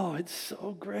 oh, it's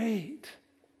so great.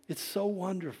 It's so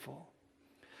wonderful.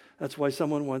 That's why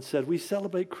someone once said, we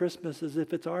celebrate Christmas as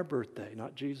if it's our birthday,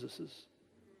 not Jesus's.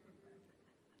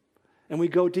 And we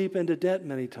go deep into debt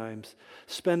many times,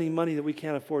 spending money that we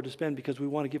can't afford to spend because we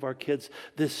want to give our kids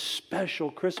this special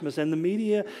Christmas. And the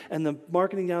media and the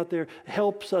marketing out there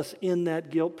helps us in that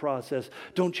guilt process.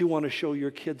 Don't you want to show your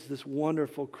kids this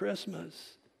wonderful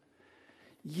Christmas?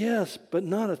 Yes, but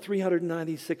not a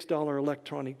 $396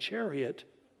 electronic chariot.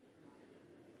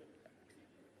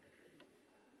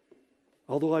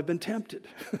 Although I've been tempted.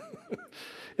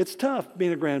 It's tough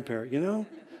being a grandparent, You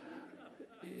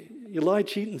lie,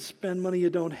 cheat, and spend money you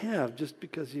don't have just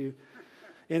because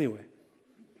Anyway.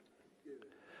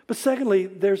 But secondly,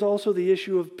 there's also the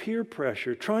issue of peer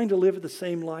pressure, trying to live the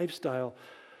same lifestyle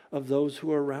of those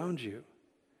who are around you,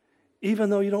 even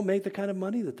though you don't make the kind of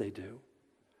money that they do.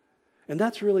 And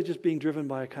that's really just being driven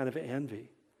by a kind of envy.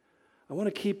 I want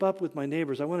to keep up with my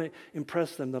neighbors. I want to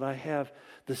impress them that I have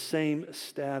the same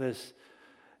status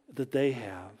that they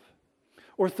have.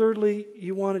 Or thirdly,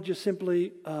 you want to just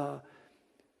simply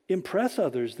impress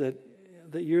others that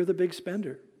you're the big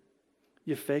spender.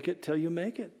 You fake it till you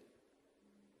make it.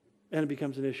 And it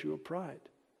becomes an issue of pride.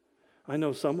 I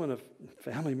know someone, a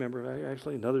family member,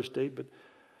 actually another state, but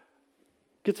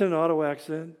gets in an auto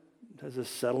accident, has a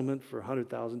settlement for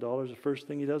 $100,000. The first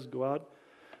thing he does is go out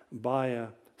and buy a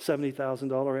 $70,000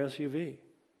 SUV.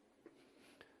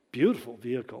 Beautiful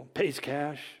vehicle, pays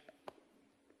cash.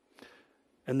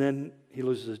 And then he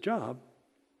loses his job,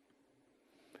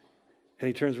 and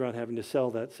he turns around having to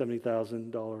sell that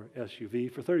 $70,000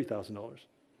 SUV for $30,000.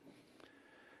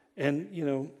 And,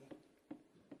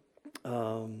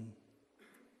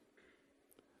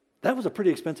 that was a pretty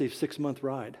expensive 6-month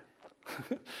ride.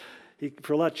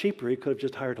 For a lot cheaper, he could have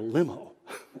just hired a limo,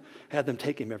 had them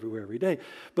take him everywhere every day.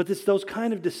 But it's those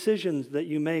kind of decisions that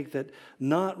you make that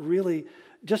not really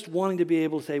just wanting to be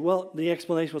able to say, well, the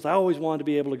explanation was I always wanted to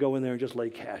be able to go in there and just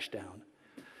lay cash down.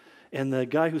 And the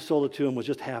guy who sold it to him was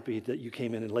just happy that you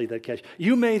came in and laid that cash.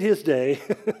 You made his day,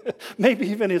 maybe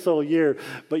even his whole year,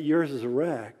 but yours is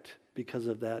wrecked because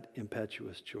of that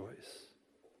impetuous choice.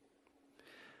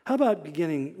 How about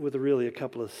beginning with really a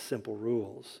couple of simple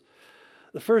rules?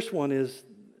 The first one is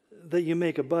that you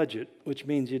make a budget, which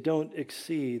means you don't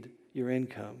exceed your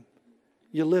income.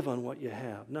 You live on what you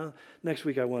have. Now, next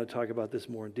week I want to talk about this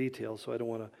more in detail, so I don't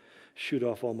want to shoot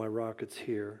off all my rockets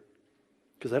here,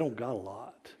 because I don't got a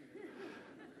lot.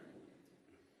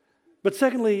 But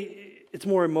secondly, it's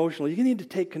more emotional. You need to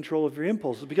take control of your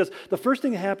impulses, because the first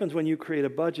thing that happens when you create a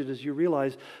budget is you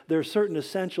realize there are certain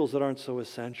essentials that aren't so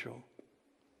essential.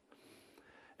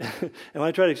 And when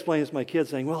I try to explain this to my kids,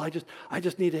 saying, well, I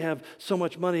just need to have so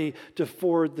much money to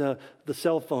afford the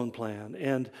cell phone plan,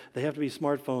 and they have to be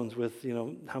smartphones with,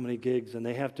 how many gigs, and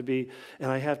they have to be,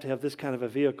 and I have to have this kind of a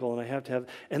vehicle, and I have to have,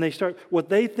 and they start, what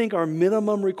they think are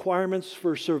minimum requirements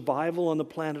for survival on the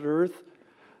planet Earth.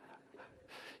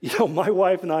 My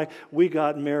wife and I, we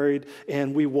got married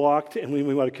and we walked, and when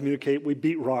we want to communicate, we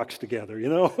beat rocks together,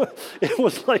 It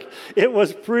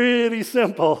was pretty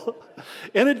simple.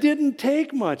 And it didn't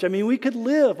take much. I mean, we could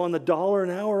live on the $1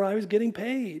 an hour I was getting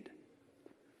paid.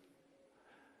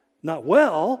 Not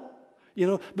well,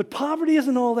 but poverty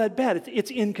isn't all that bad. It's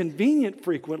inconvenient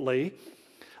frequently.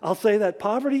 I'll say that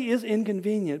poverty is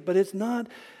inconvenient, but it's not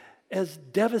as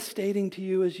devastating to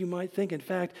you as you might think. In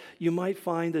fact, you might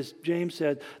find, as James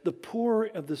said, the poor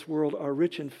of this world are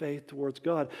rich in faith towards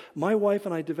God. My wife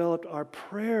and I developed our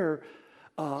prayer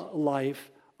life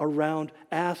around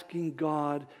asking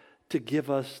God to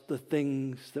give us the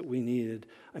things that we needed.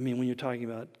 I mean, when you're talking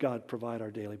about God provide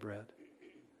our daily bread.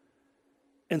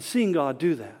 And seeing God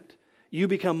do that, you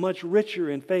become much richer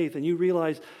in faith, and you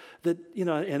realize that,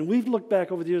 and we've looked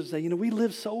back over the years and say, we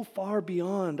live so far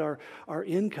beyond our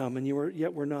income, and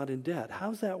yet we're not in debt.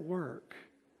 How's that work?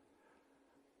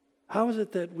 How is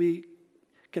it that we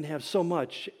can have so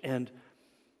much and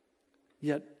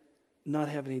yet not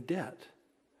have any debt?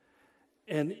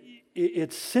 And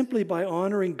it's simply by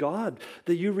honoring God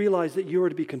that you realize that you are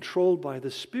to be controlled by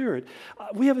the Spirit.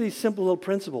 We have these simple little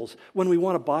principles. When we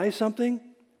want to buy something,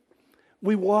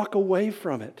 we walk away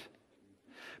from it.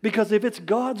 Because if it's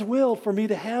God's will for me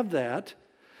to have that,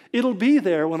 it'll be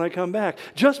there when I come back.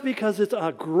 Just because it's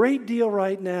a great deal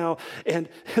right now, and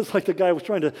it's like the guy was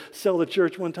trying to sell the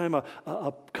church one time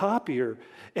a copier,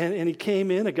 and he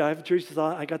came in, a guy from the church says,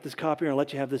 I got this copier, and I'll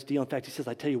let you have this deal. In fact, he says,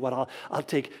 I tell you what, I'll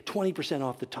take 20%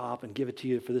 off the top and give it to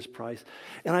you for this price.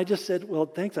 And I just said, well,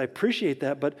 thanks, I appreciate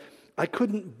that, but I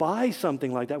couldn't buy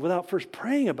something like that without first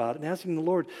praying about it and asking the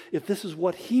Lord if this is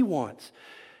what He wants.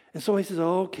 And so he says,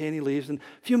 oh, okay, and he leaves. And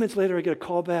a few minutes later, I get a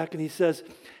call back, and he says,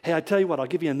 hey, I tell you what, I'll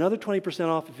give you another 20%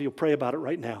 off if you'll pray about it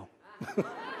right now.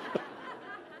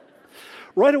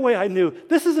 Right away, I knew,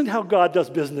 this isn't how God does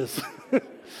business.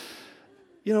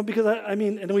 Because,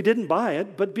 and we didn't buy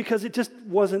it, but because it just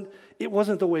wasn't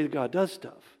the way that God does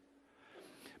stuff.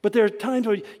 But there are times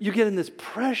where you get in this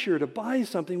pressure to buy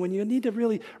something when you need to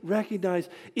really recognize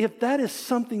if that is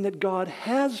something that God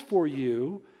has for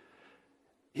you,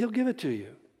 He'll give it to you.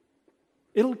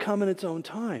 It'll come in its own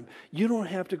time. You don't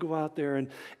have to go out there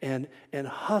and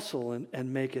hustle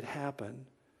and make it happen.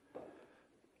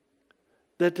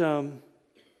 That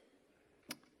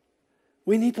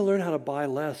we need to learn how to buy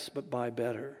less but buy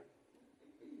better.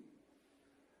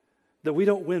 That we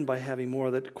don't win by having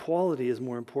more, that quality is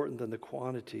more important than the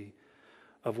quantity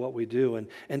of what we do.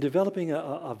 And developing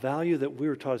a value that we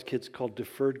were taught as kids called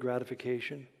deferred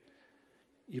gratification.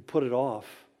 You put it off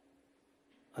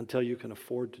until you can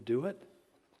afford to do it.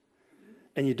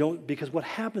 And you don't, because what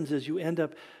happens is you end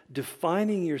up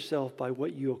defining yourself by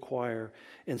what you acquire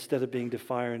instead of being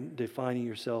defining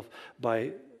yourself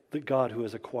by the God who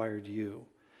has acquired you.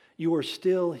 You are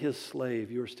still His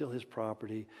slave. You are still His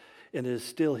property. And it is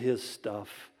still His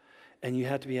stuff. And you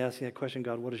have to be asking that question,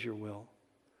 God, what is your will?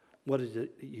 What is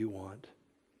it that you want?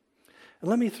 And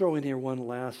let me throw in here one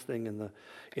last thing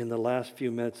in the last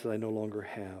few minutes that I no longer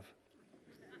have.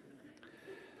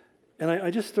 And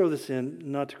I just throw this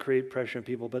in, not to create pressure on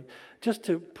people, but just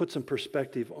to put some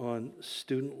perspective on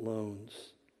student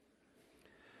loans.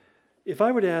 If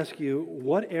I were to ask you,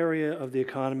 what area of the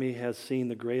economy has seen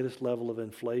the greatest level of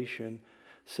inflation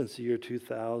since the year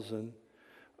 2000,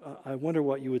 I wonder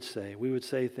what you would say. We would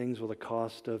say things with the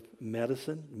cost of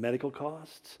medicine, medical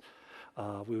costs.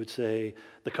 We would say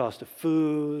the cost of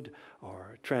food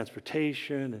or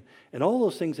transportation, and all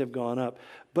those things have gone up.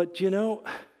 But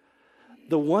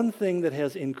the one thing that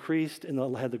has increased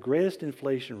and had the greatest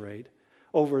inflation rate,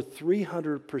 over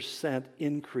 300%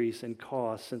 increase in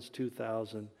cost since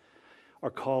 2000, are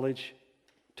college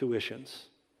tuitions.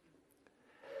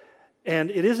 And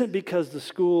it isn't because the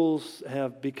schools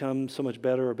have become so much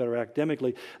better or better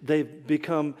academically. They've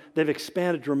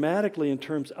expanded dramatically in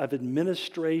terms of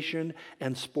administration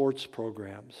and sports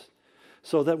programs.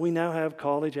 So that we now have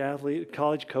college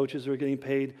coaches who are getting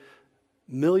paid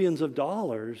millions of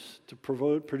dollars to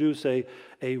produce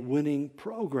a winning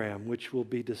program, which will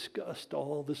be discussed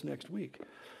all this next week.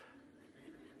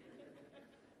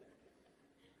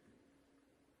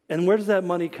 And where does that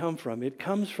money come from? It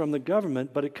comes from the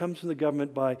government, but it comes from the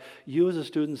government by you as a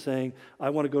student saying, I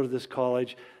want to go to this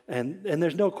college. And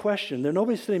there's no question. There's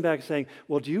nobody sitting back saying,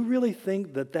 well, do you really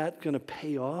think that that's going to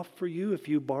pay off for you if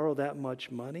you borrow that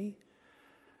much money?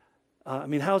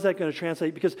 How's that going to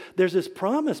translate? Because there's this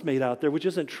promise made out there, which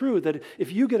isn't true, that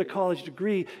if you get a college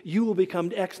degree, you will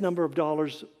become X number of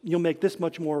dollars, you'll make this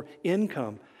much more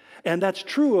income. And that's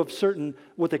true of certain,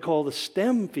 what they call the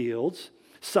STEM fields,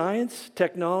 science,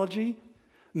 technology,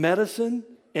 medicine,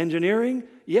 engineering.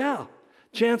 Yeah,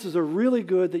 chances are really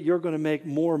good that you're going to make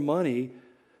more money,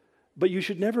 but you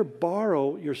should never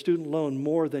borrow your student loan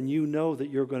more than you know that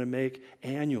you're going to make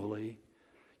annually.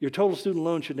 Your total student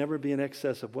loan should never be in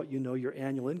excess of what you know your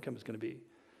annual income is going to be.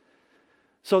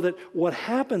 So that what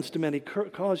happens to many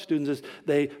college students is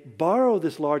they borrow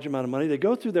this large amount of money, they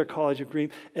go through their college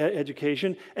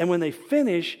education, and when they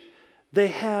finish, they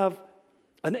have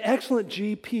an excellent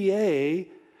GPA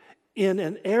in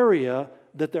an area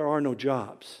that there are no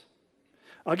jobs.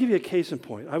 I'll give you a case in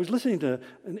point. I was listening to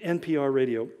an NPR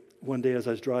radio one day as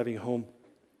I was driving home,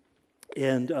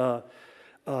 and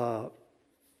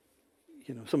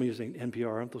some of you saying NPR,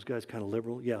 aren't those guys kind of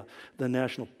liberal? Yeah, the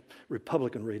National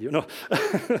Republican Radio. No.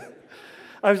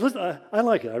 I was listening. I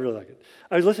like it. I really like it.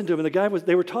 I was listening to him, and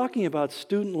they were talking about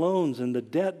student loans and the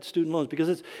debt student loans,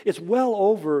 because it's well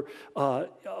over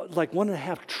like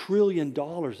 $1.5 trillion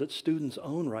that students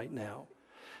own right now.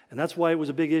 And that's why it was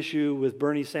a big issue with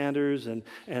Bernie Sanders and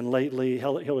lately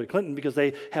Hillary Clinton, because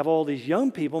they have all these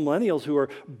young people, millennials, who are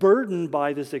burdened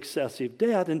by this excessive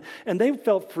debt. And they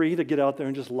felt free to get out there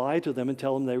and just lie to them and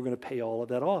tell them they were going to pay all of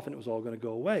that off and it was all going to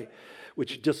go away,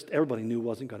 which just everybody knew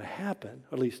wasn't going to happen.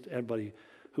 Or at least everybody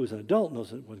who was an adult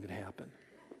knows it wasn't going to happen.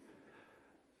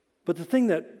 But the thing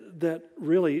that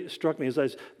really struck me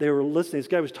as they were listening, this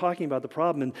guy was talking about the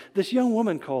problem, and this young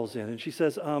woman calls in, and she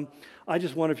says, I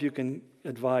just wonder if you can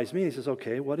advise me. And he says,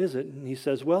 okay, what is it? And he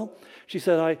says, well, she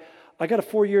said, I got a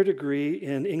 4-year degree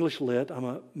in English Lit.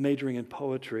 I'm majoring in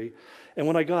poetry. And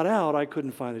when I got out, I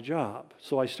couldn't find a job.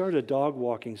 So I started a dog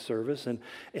walking service,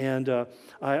 and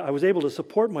I was able to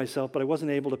support myself, but I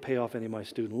wasn't able to pay off any of my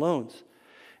student loans.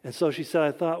 And so she said,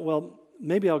 I thought, well,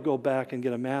 maybe I'll go back and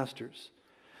get a master's.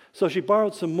 So she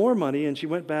borrowed some more money, and she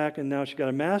went back, and now she got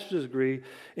a master's degree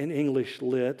in English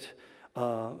Lit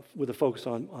with a focus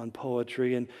on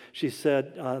poetry. And she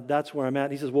said, that's where I'm at.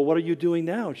 And he says, well, what are you doing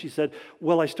now? And she said,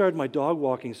 well, I started my dog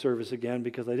walking service again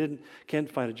because I can't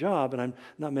find a job, and I'm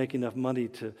not making enough money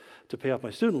to pay off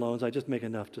my student loans. I just make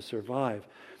enough to survive.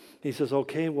 He says,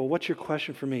 okay, well, what's your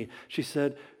question for me? She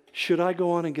said, should I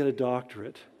go on and get a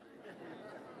doctorate?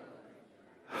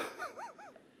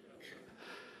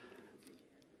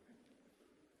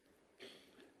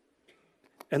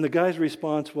 And the guy's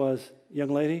response was, young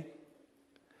lady,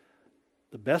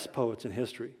 the best poets in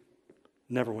history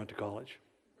never went to college.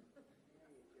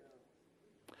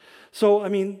 So,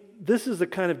 this is the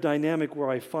kind of dynamic where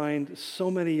I find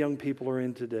so many young people are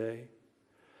in today.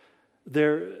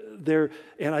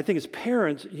 And I think as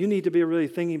parents, you need to be really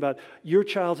thinking about, your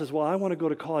child says, well, I want to go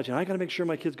to college, and I got to make sure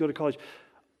my kids go to college.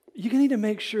 You need to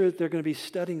make sure that they're going to be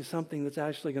studying something that's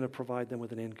actually going to provide them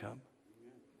with an income.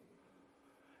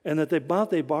 And that the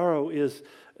amount they borrow is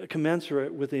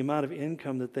commensurate with the amount of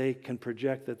income that they can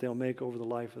project that they'll make over the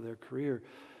life of their career.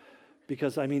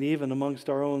 Because, even amongst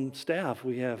our own staff,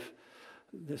 we have,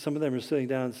 some of them are sitting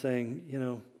down and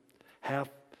saying, half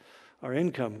our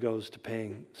income goes to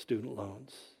paying student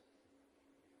loans.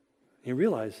 You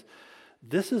realize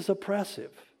this is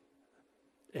oppressive.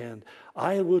 And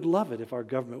I would love it if our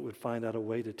government would find out a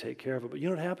way to take care of it. But you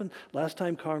know what happened? Last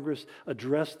time Congress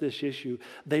addressed this issue,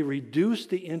 they reduced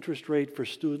the interest rate for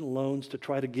student loans to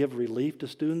try to give relief to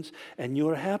students. And you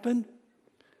know what happened?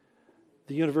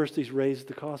 The universities raised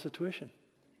the cost of tuition.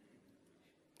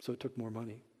 So it took more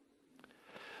money.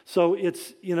 So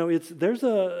there's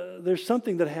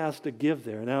something that has to give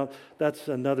there. Now, that's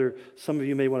another, some of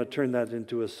you may want to turn that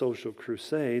into a social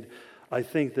crusade. I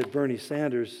think that Bernie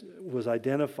Sanders was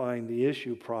identifying the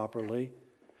issue properly.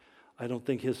 I don't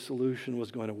think his solution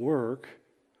was going to work,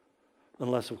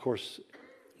 unless, of course,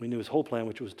 we knew his whole plan,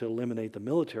 which was to eliminate the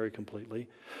military completely.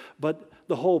 But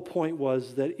the whole point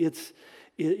was that it's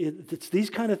these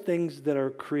kind of things that are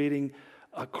creating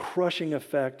a crushing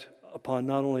effect upon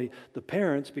not only the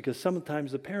parents, because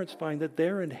sometimes the parents find that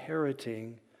they're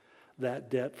inheriting that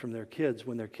debt from their kids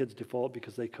when their kids default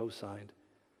because they co-signed.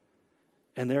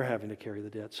 And they're having to carry the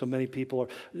debt. So many people are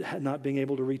not being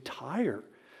able to retire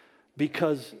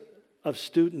because of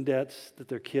student debts that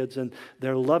their kids, and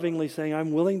they're lovingly saying,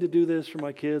 I'm willing to do this for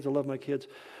my kids, I love my kids.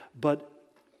 But,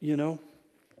 too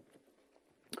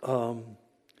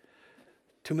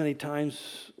many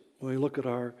times when we look at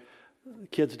our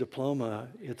kids' diploma,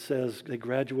 it says they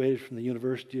graduated from the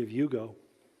University of Yugo.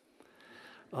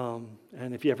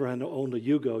 And if you ever owned a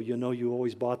Yugo, you know you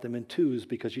always bought them in twos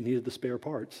because you needed the spare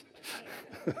parts.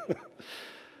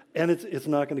 And it's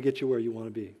not going to get you where you want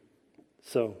to be.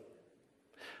 So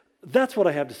that's what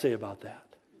I have to say about that.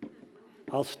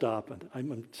 I'll stop.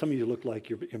 And some of you look like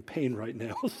you're in pain right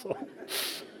now. So,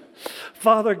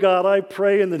 Father God, I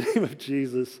pray in the name of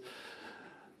Jesus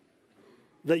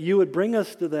that you would bring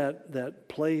us to that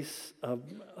place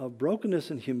of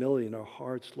brokenness and humility in our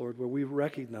hearts, Lord, where we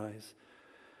recognize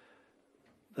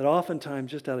that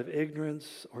oftentimes just out of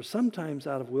ignorance or sometimes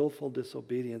out of willful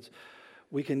disobedience,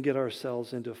 we can get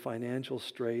ourselves into financial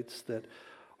straits that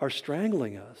are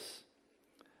strangling us.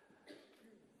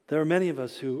 There are many of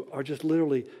us who are just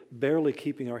literally barely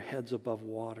keeping our heads above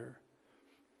water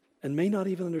and may not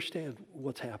even understand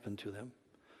what's happened to them.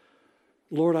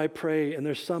 Lord, I pray, and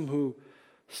there's some who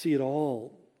see it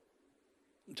all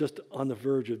just on the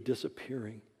verge of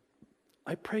disappearing.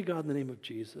 I pray, God, in the name of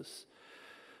Jesus,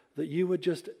 that you would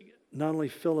just not only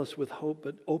fill us with hope,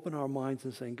 but open our minds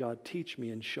and saying, God, teach me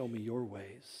and show me your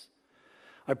ways.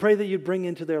 I pray that you'd bring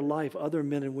into their life other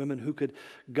men and women who could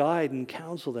guide and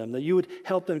counsel them, that you would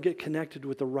help them get connected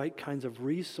with the right kinds of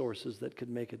resources that could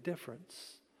make a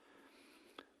difference.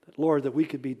 That, Lord, that we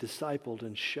could be discipled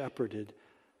and shepherded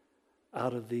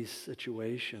out of these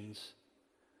situations,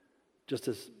 just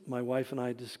as my wife and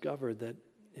I discovered that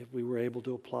if we were able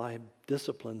to apply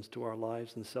disciplines to our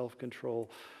lives and self-control,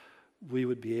 we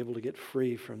would be able to get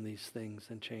free from these things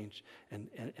and change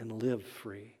and live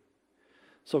free.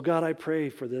 So God, I pray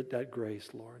for that grace,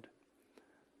 Lord,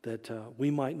 that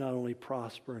we might not only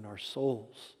prosper in our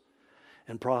souls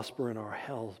and prosper in our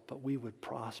health, but we would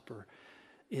prosper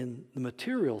in the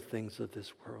material things of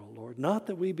this world, Lord. Not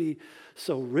that we be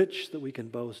so rich that we can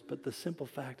boast, but the simple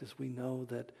fact is we know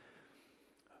that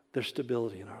there's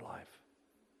stability in our life.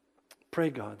 Pray,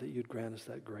 God, that you'd grant us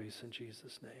that grace in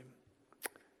Jesus' name.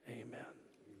 Amen.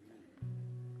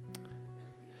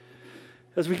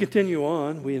 As we continue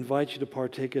on, we invite you to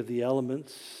partake of the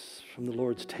elements from the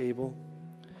Lord's table.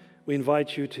 We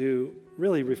invite you to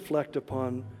really reflect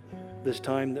upon this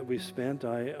time that we've spent.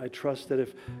 I trust that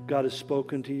if God has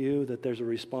spoken to you, that there's a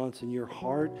response in your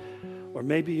heart, or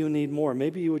maybe you need more.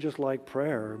 Maybe you would just like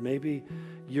prayer. Or maybe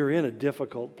you're in a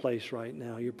difficult place right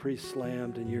now. You're pretty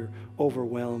slammed and you're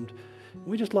overwhelmed.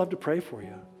 We just love to pray for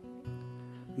you.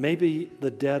 Maybe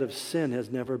the debt of sin has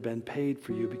never been paid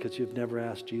for you because you've never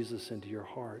asked Jesus into your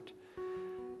heart.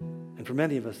 And for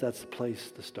many of us, that's the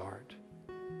place to start.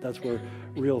 That's where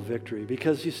real victory.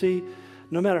 Because you see,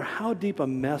 no matter how deep a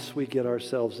mess we get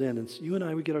ourselves in, and you and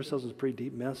I, we get ourselves in pretty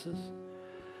deep messes,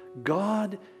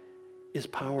 God is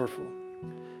powerful.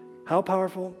 How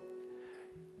powerful?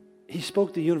 He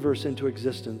spoke the universe into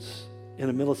existence in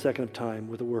a millisecond of time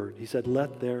with a word. He said,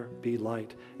 "Let there be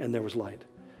light," and there was light.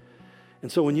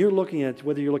 And so when you're looking at,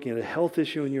 whether you're looking at a health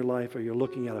issue in your life, or you're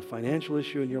looking at a financial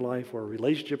issue in your life, or a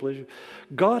relationship issue,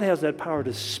 God has that power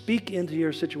to speak into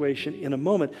your situation in a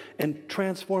moment and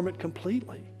transform it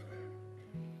completely.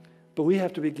 But we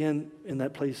have to begin in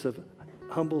that place of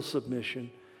humble submission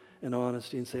and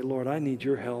honesty and say, Lord, I need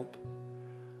your help.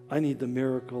 I need the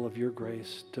miracle of your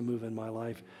grace to move in my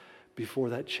life before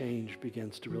that change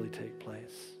begins to really take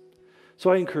place. So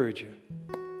I encourage you,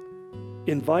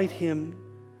 invite him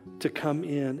to come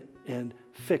in and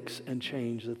fix and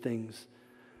change the things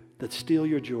that steal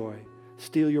your joy,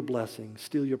 steal your blessing,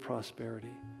 steal your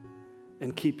prosperity,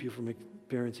 and keep you from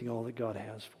experiencing all that God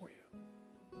has for you.